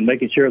well, and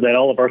making sure that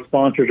all of our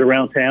sponsors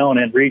around town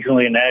and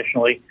regionally and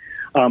nationally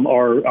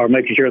are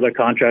making sure their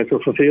contracts are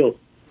fulfilled.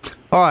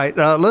 All right,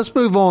 let's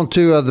move on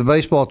to the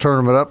baseball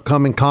tournament,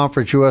 upcoming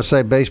Conference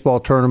USA baseball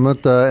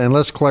tournament, and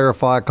let's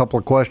clarify a couple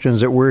of questions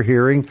that we're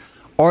hearing.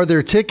 Are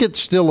there tickets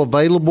still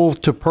available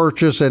to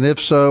purchase, and if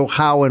so,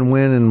 how and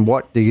when and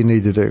what do you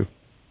need to do?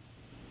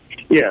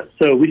 Yeah,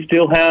 so we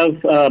still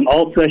have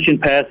all session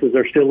passes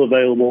are still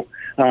available.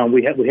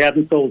 We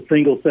haven't sold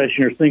single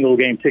session or single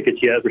game tickets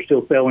yet. We're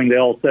still selling the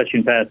all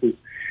session passes.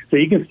 So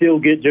you can still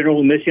get general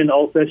admission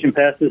all session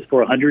passes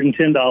for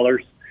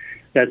 $110.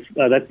 That's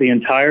the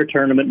entire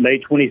tournament, May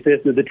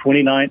 25th to the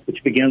 29th,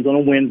 which begins on a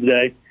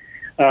Wednesday.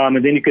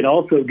 And then you can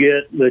also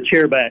get the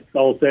chairbacks,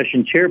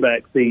 all-session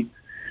chairback seats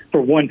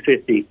for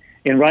 $150.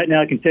 And right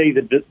now I can tell you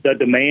that the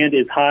demand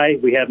is high.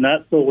 We have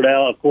not sold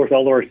out. Of course,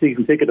 all of our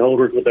season ticket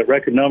holders with the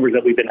record numbers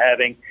that we've been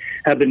having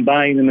have been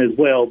buying them as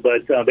well.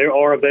 But there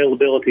are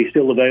availability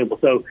still available.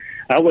 So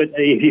I would,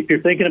 if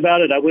you're thinking about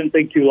it, I wouldn't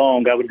think too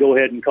long. I would go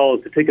ahead and call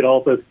it the ticket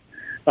office.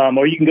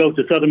 Or you can go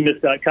to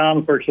southernmiss.com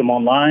and purchase them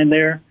online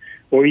there.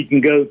 Or you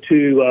can go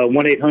to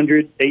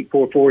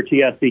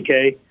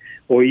 1-800-844-TICK,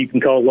 or you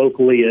can call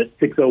locally at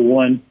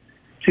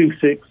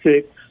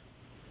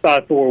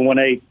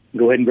 601-266-5418.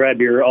 Go ahead and grab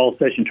your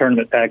all-session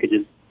tournament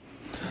packages.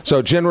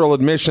 So general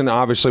admission,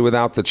 obviously,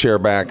 without the chair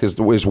back, is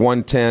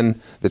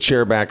 110. The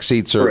chair back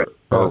seats are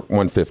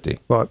 150.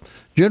 But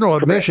general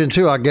admission,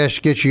 too, I guess,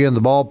 gets you in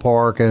the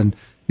ballpark, and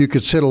you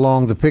could sit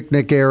along the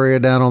picnic area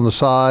down on the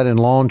side and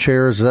lawn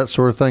chairs, that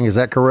sort of thing. Is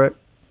that correct?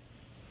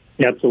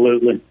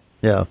 Absolutely.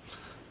 Yeah.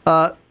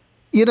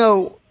 You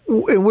know,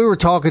 and we were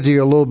talking to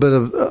you a little bit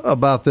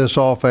about this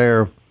off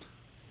air.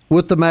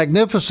 With the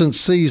magnificent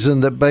season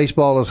that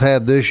baseball has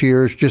had this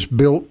year, it's just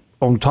built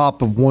on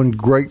top of one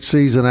great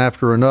season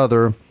after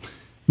another.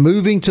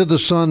 Moving to the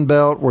Sun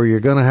Belt, where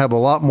you're going to have a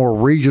lot more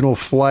regional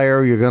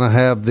flair, you're going to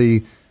have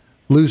the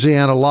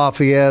Louisiana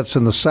Lafayettes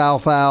and the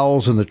South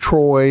Owls and the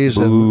Troys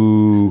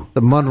and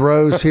the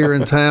Monroes here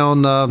in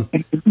town.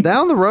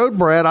 Down the road,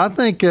 Brad, I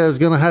think there's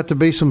going to have to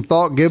be some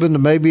thought given to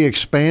maybe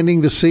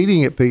expanding the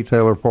seating at Pete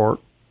Taylor Park.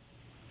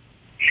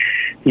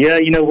 Yeah,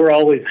 you know, we're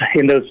always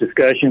in those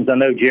discussions. I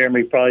know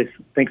Jeremy probably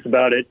thinks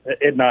about it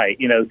at night,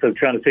 you know, so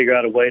trying to figure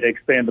out a way to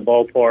expand the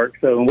ballpark.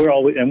 So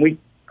we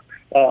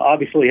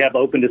obviously have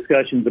open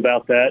discussions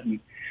about that. And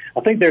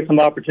I think there's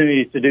some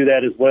opportunities to do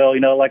that as well.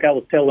 You know, like I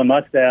was telling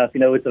my staff, you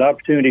know, it's an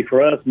opportunity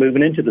for us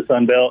moving into the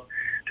Sun Belt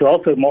to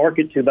also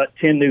market to about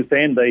 10 new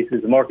fan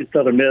bases, market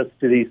Southern Miss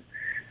to these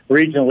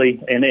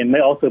regionally, and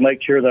also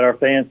make sure that our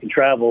fans can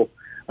travel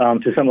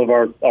to some of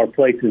our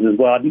places as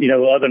well. You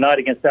know, the other night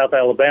against South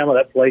Alabama,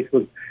 that place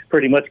was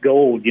pretty much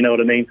gold, you know what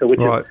I mean? So which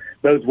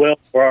bodes well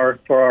for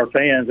our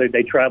fans.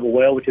 They travel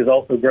well, which is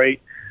also great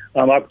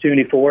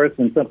opportunity for us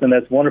and something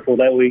that's wonderful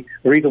that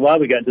the reason why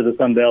we got into the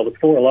Sun Belt is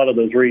for a lot of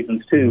those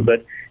reasons too. Mm-hmm.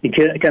 But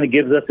it kind of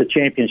gives us a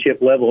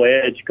championship level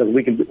edge because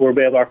we'll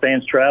be able our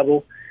fans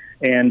travel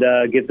and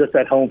gives us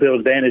that home field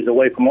advantage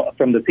away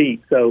from the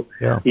peak. So,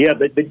 but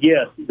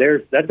yes,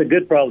 that's a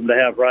good problem to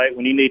have, right,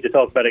 when you need to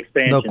talk about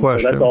expansion. No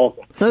question. So that's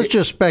awesome. That's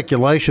just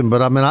speculation,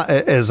 but, I mean,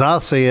 as I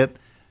see it,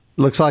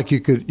 looks like you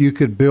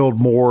could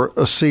build more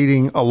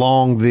seating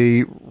along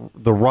the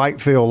right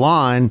field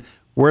line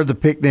where the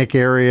picnic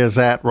area is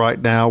at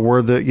right now,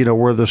 where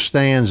the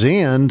stands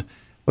end.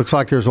 Looks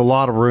like there's a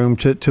lot of room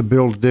to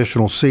build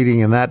additional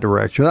seating in that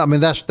direction. I mean,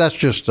 that's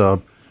just a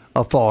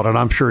thought, and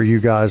I'm sure you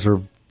guys are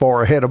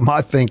far ahead of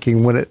my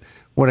thinking when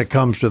it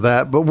comes to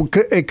that. But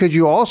could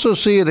you also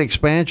see an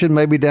expansion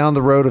maybe down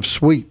the road of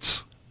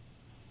suites?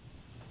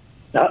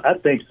 I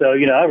think so.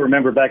 You know, I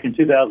remember back in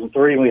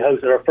 2003 when we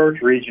hosted our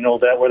first regional,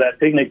 that where that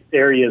picnic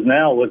area is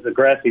now was the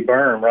grassy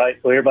berm, right?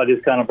 So everybody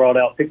just kind of brought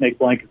out picnic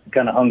blankets and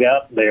kind of hung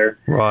out there.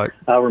 Right.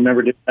 I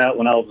remember doing that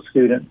when I was a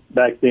student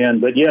back then.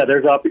 But yeah,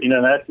 there's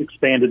that's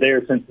expanded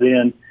there since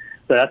then.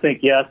 But I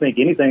think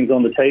anything's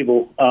on the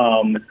table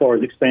as far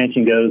as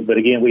expansion goes. But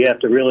again, we have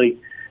to really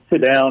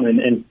sit down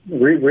and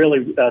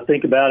really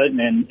think about it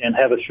and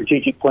have a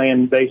strategic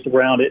plan based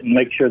around it and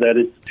make sure that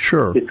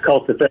it's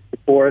cost effective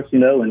for us, you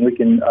know, and we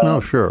can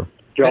draw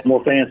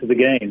more fans to the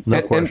game.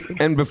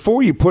 And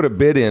before you put a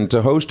bid in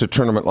to host a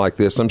tournament like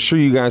this, I'm sure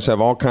you guys have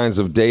all kinds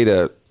of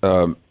data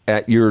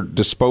at your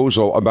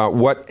disposal about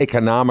what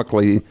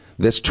economically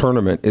this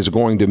tournament is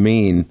going to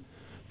mean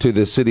to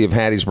the city of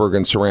Hattiesburg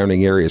and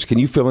surrounding areas. Can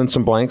you fill in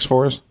some blanks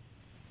for us?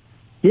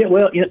 Yeah,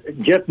 well,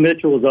 Jeff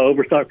Mitchell is the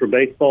oversight for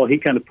baseball. He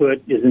kind of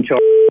is in charge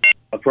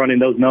of running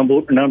those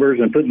numbers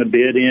and putting the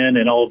bid in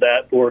and all of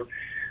that for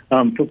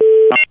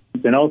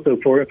and also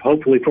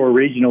hopefully for a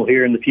regional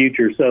here in the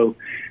future. So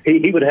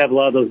he would have a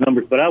lot of those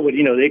numbers. But I would,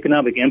 the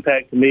economic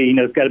impact to me,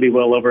 it's got to be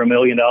well over $1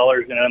 million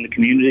in the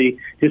community,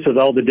 just with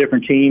all the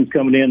different teams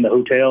coming in, the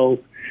hotels,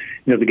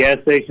 the gas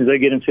stations, they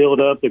get them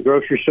filled up, the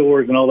grocery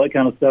stores and all that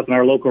kind of stuff, and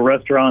our local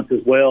restaurants as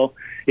well.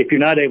 If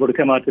you're not able to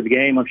come out to the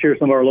game, I'm sure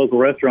some of our local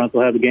restaurants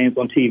will have the games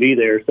on TV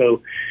there,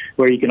 so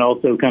where you can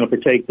also kind of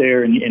partake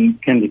there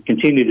and kind of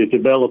continue to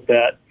develop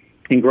that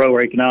and grow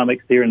our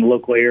economics here in the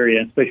local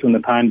area, especially in the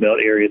Pine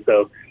Belt area.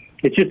 So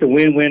it's just a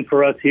win-win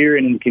for us here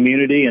and in the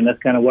community, and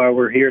that's kind of why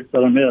we're here at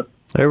Southern Miss.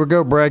 There we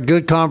go, Brad.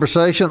 Good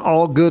conversation,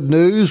 all good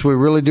news. We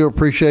really do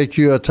appreciate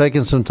you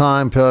taking some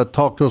time to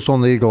talk to us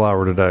on the Eagle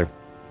Hour today.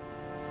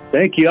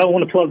 Thank you. I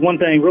want to plug one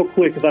thing real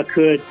quick if I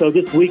could. So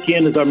this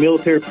weekend is our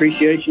military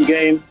appreciation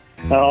game.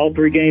 All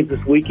three games this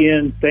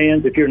weekend.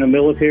 Fans, if you're in the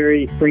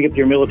military, bring up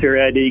your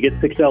military ID. You get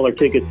 $6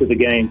 tickets to the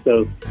game.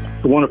 So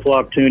it's a wonderful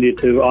opportunity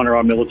to honor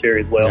our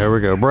military as well. There we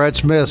go. Brad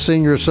Smith,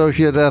 Senior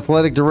Associate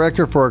Athletic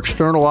Director for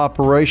External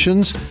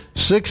Operations,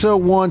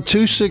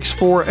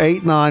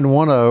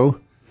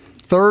 601-264-8910.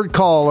 Third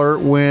caller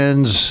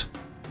wins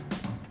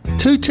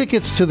 2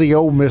 tickets to the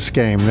Ole Miss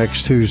game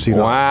next Tuesday night.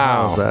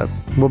 Wow. How's that?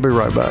 We'll be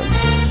right back.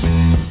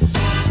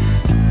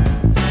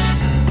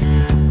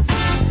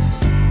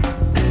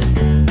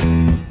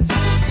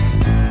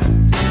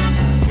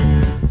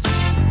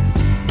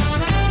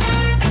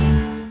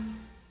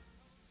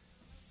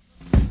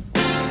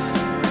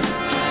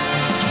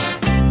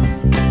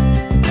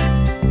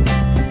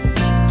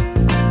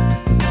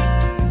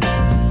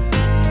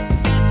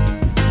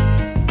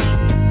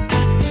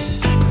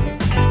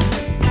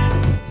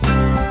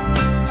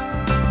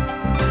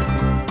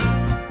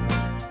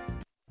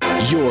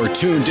 You're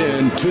tuned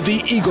in to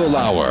the Eagle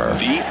Hour.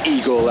 The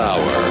Eagle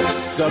Hour.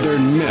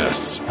 Southern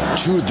Miss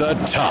to the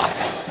top.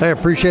 Hey, I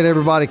appreciate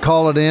everybody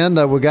calling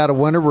in. We got a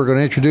winner. We're going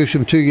to introduce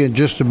him to you in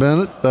just a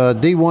minute.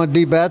 D1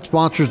 DBAT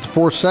sponsors the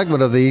fourth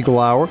segment of the Eagle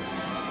Hour.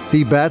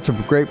 DBAT's a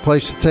great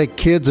place to take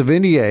kids of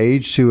any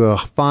age to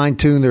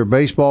fine-tune their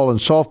baseball and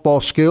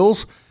softball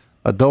skills.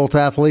 Adult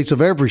athletes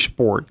of every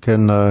sport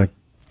can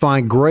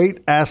find great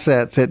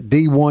assets at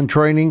D1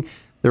 Training.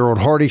 They're on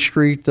Hardy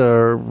Street,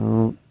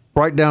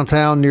 right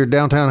downtown, near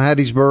downtown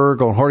Hattiesburg,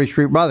 on Hardy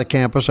Street, by the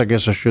campus, I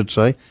guess I should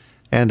say.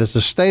 And it's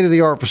a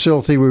state-of-the-art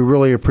facility. We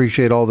really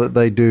appreciate all that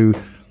they do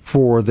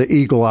for the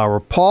Eagle Hour.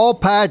 Paul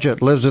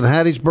Padgett lives in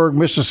Hattiesburg,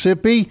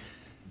 Mississippi.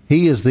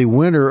 He is the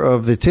winner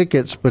of the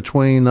tickets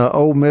between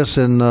Ole Miss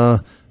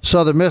and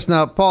Southern Miss.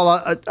 Now,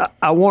 Paul,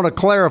 I want to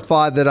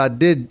clarify that I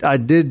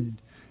did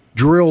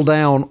drill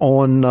down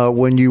on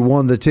when you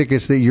won the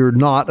tickets that you're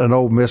not an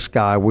Ole Miss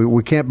guy.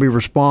 We can't be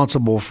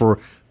responsible for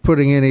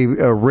putting any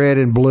red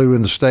and blue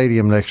in the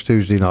stadium next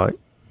Tuesday night.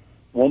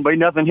 Won't be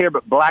nothing here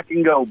but black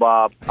and gold,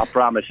 Bob. I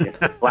promise you.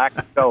 Black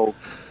and gold.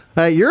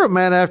 Hey, you're a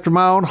man after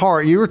my own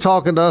heart. You were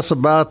talking to us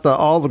about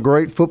all the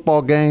great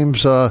football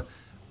games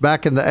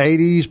back in the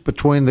 80s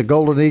between the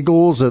Golden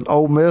Eagles and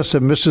Ole Miss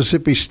and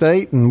Mississippi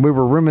State, and we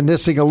were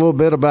reminiscing a little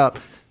bit about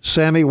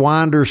Sammy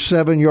Winder's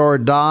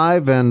 7-yard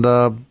dive and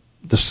the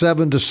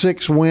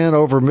 7-6 win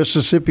over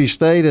Mississippi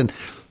State. And,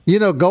 you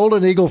know,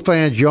 Golden Eagle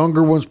fans,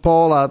 younger ones,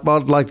 Paul, I'd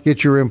like to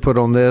get your input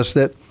on this,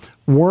 that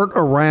weren't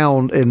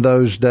around in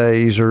those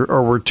days or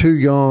were too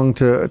young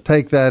to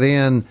take that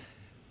in,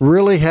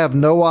 really have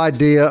no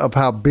idea of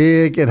how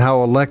big and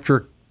how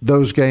electric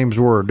those games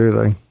were, do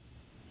they?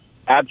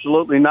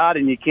 Absolutely not,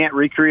 and you can't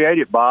recreate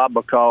it, Bob,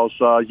 because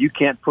you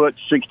can't put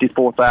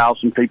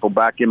 64,000 people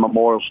back in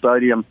Memorial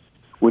Stadium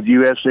with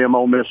USM,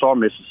 Ole Miss, or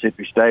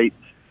Mississippi State.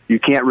 You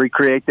can't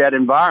recreate that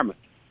environment.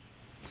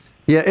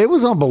 Yeah, it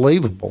was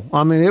unbelievable.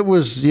 I mean, it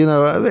was, you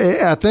know,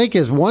 I think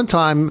at one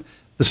time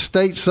the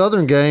State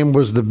Southern game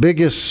was the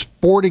biggest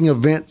sporting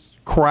event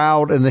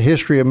crowd in the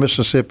history of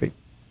Mississippi.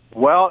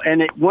 Well,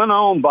 and it went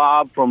on,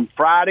 Bob, from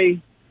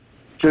Friday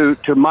to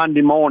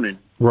Monday morning.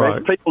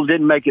 Right. People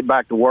didn't make it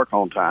back to work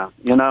on time,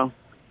 you know.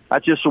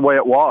 That's just the way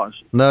it was.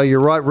 No,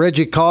 you're right.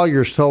 Reggie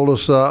Collier's told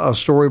us a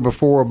story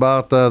before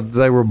about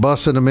they were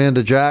busing them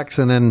into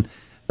Jackson, and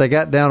they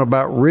got down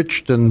about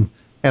Richton,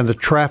 and the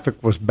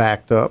traffic was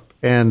backed up.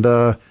 And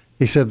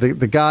he said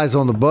the guys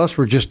on the bus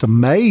were just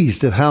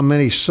amazed at how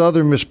many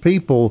Southern Miss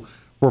people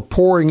were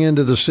pouring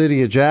into the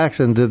city of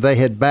Jackson, that they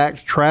had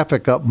backed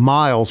traffic up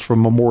miles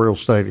from Memorial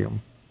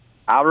Stadium.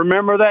 I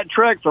remember that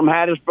trek from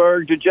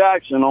Hattiesburg to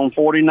Jackson on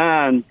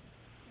 49.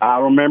 I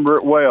remember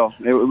it well.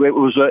 It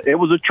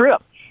was a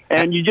trip,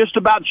 and you just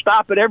about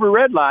stop at every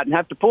red light and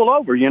have to pull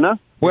over, you know.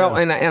 Well,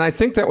 and I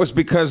think that was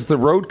because the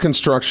road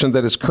construction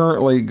that is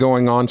currently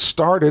going on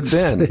started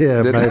then.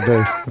 Yeah,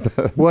 maybe.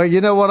 Well,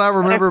 you know what I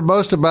remember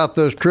most about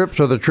those trips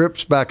are the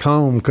trips back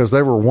home, because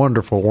they were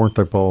wonderful, weren't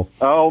they, Paul?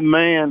 Oh,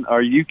 man,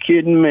 are you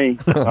kidding me?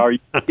 Are you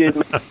kidding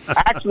me?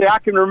 Actually, I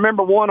can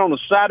remember one on a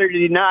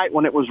Saturday night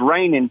when it was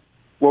raining,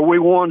 where we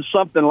won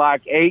something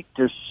like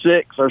 8-6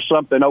 or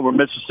something over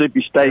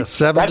Mississippi State. Yeah,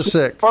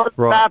 7-6. First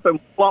right. time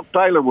Plump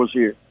Taylor was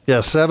here. Yeah,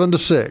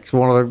 7-6.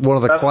 One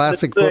of the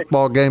classic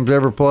football games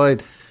ever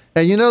played.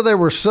 And you know, they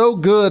were so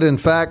good, in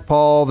fact,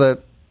 Paul,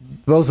 that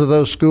both of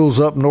those schools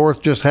up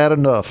north just had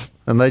enough,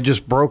 and they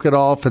just broke it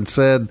off and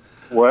said,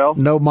 "Well,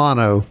 no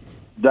mono."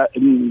 No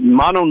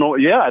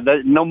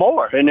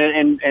more.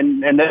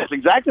 And that's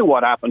exactly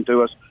what happened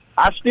to us.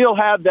 I still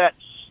have that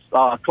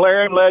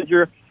Clarion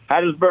Ledger,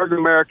 Hattiesburg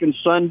American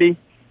Sunday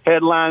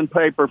headline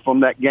paper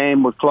from that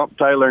game with Plump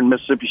Taylor and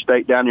Mississippi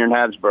State down here in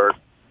Hattiesburg.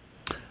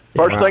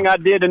 First thing I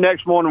did the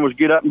next morning was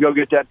get up and go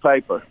get that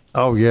paper.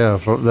 Oh, yeah.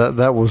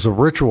 That was a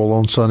ritual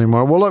on Sunday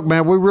morning. Well, look,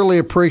 man, we really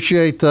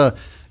appreciate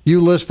you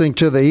listening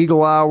to the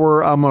Eagle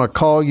Hour. I'm going to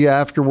call you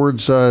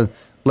afterwards,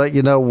 let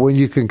you know when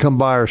you can come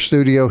by our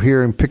studio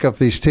here and pick up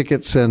these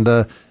tickets. And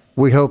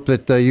we hope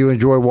that you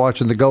enjoy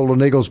watching the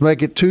Golden Eagles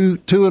make it two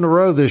in a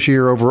row this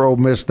year over Ole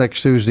Miss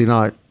next Tuesday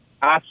night.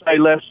 I say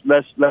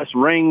let's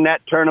ring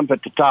that turnip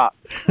at the top.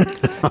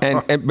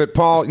 But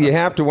Paul, you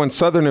have to, when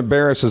Southern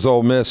embarrasses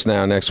Ole Miss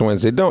now next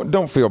Wednesday,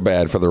 don't feel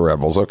bad for the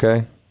Rebels,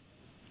 okay?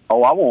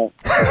 Oh, I won't.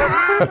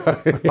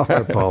 All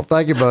right, Paul.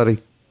 Thank you, buddy.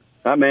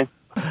 All right, man.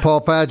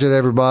 Paul Padgett,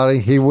 everybody.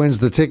 He wins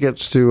the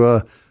tickets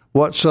to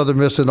watch Southern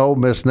Miss and Ole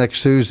Miss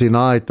next Tuesday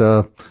night.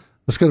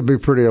 It's going to be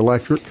pretty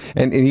electric.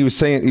 And he was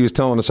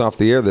telling us off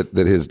the air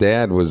that his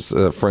dad was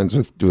friends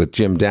with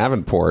Jim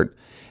Davenport.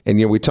 And,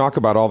 you know, we talk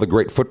about all the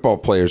great football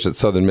players that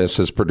Southern Miss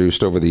has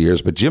produced over the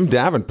years, but Jim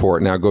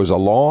Davenport now goes a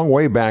long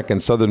way back in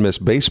Southern Miss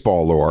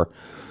baseball lore.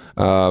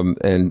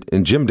 And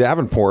Jim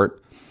Davenport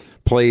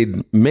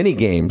played many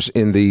games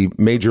in the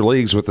major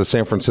leagues with the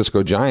San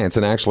Francisco Giants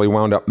and actually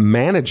wound up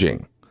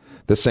managing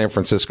the San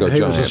Francisco He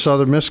Giants. was a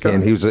Southern Miss guy.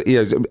 And he was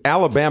an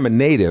Alabama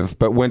native,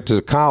 but went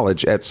to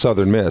college at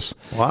Southern Miss.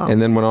 Wow.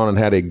 And then went on and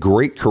had a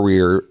great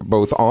career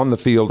both on the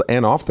field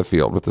and off the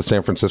field with the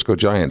San Francisco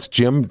Giants.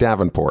 Jim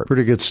Davenport.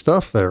 Pretty good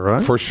stuff there,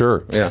 right? For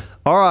sure, yeah.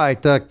 All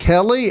right,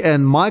 Kelly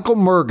and Michael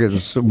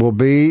Mergens will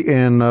be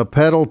in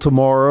Petal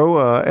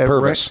tomorrow at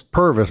Purvis.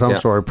 Purvis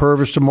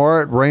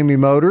tomorrow at Ramey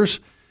Motors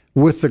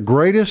with the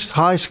greatest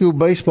high school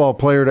baseball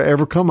player to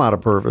ever come out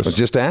of Purvis. But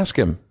just ask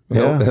him.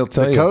 He'll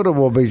tell you. Dakota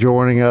will be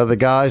joining the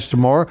guys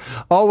tomorrow.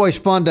 Always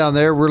fun down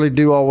there. Really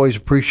do always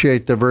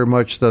appreciate very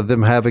much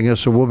them having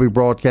us. So we'll be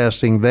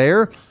broadcasting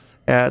there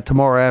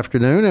tomorrow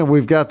afternoon, and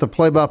we've got the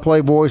play-by-play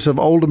voice of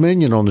Old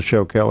Dominion on the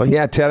show, Kelly.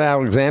 Yeah, Ted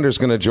Alexander's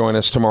going to join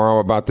us tomorrow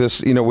about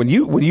this. You know, when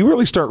you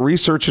really start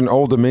researching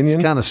Old Dominion,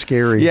 it's kind of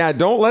scary. Yeah,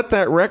 don't let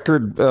that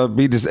record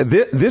be.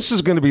 This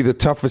is going to be the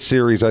toughest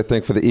series, I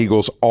think, for the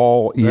Eagles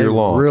all year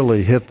long. They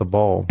really hit the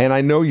ball, and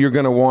I know you're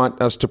going to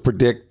want us to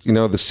predict,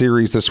 the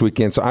series this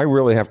weekend. So I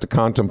really have to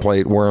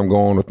contemplate where I'm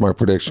going with my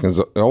predictions.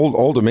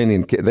 Old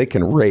Dominion, they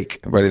can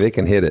rake, buddy. They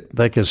can hit it.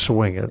 They can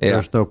swing it. Yeah.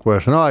 There's no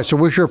question. All right, so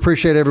we sure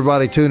appreciate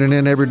everybody tuning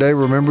in every day.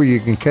 Remember, you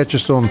can catch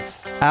us on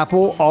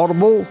Apple,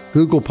 Audible,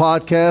 Google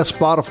Podcasts,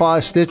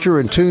 Spotify, Stitcher,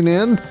 and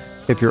TuneIn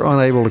if you're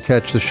unable to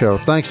catch the show.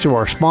 Thanks to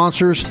our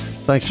sponsors.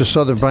 Thanks to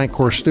Southern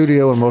Bancorp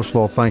Studio, and most of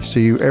all, thanks to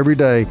you every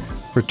day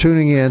for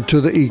tuning in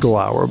to the Eagle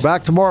Hour.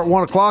 Back tomorrow at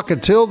 1 o'clock.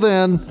 Until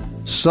then,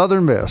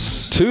 Southern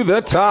Miss. To the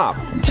top.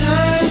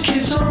 Time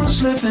keeps on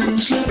slipping,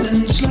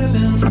 slipping,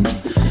 slipping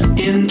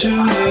into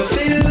the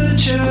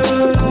future.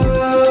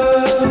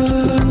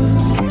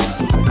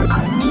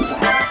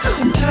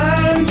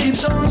 Time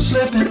keeps on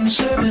slipping,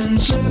 slipping,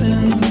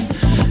 slipping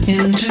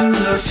into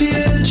the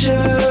future.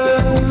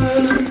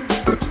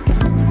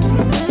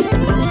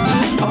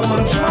 I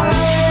wanna fly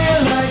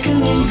like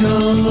an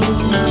eagle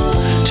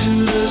to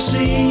the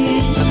sea.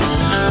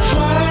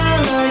 Fly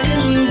like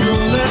an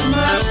eagle, let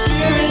my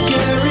spirit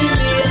carry me.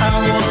 I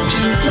want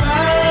to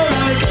fly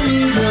like an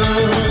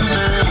eagle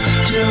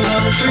till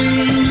I'm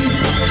free.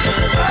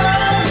 I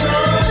go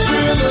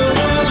through the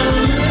world on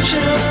a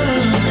mission.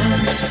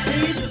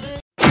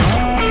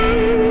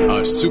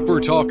 A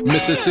SuperTalk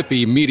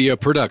Mississippi media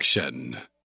production.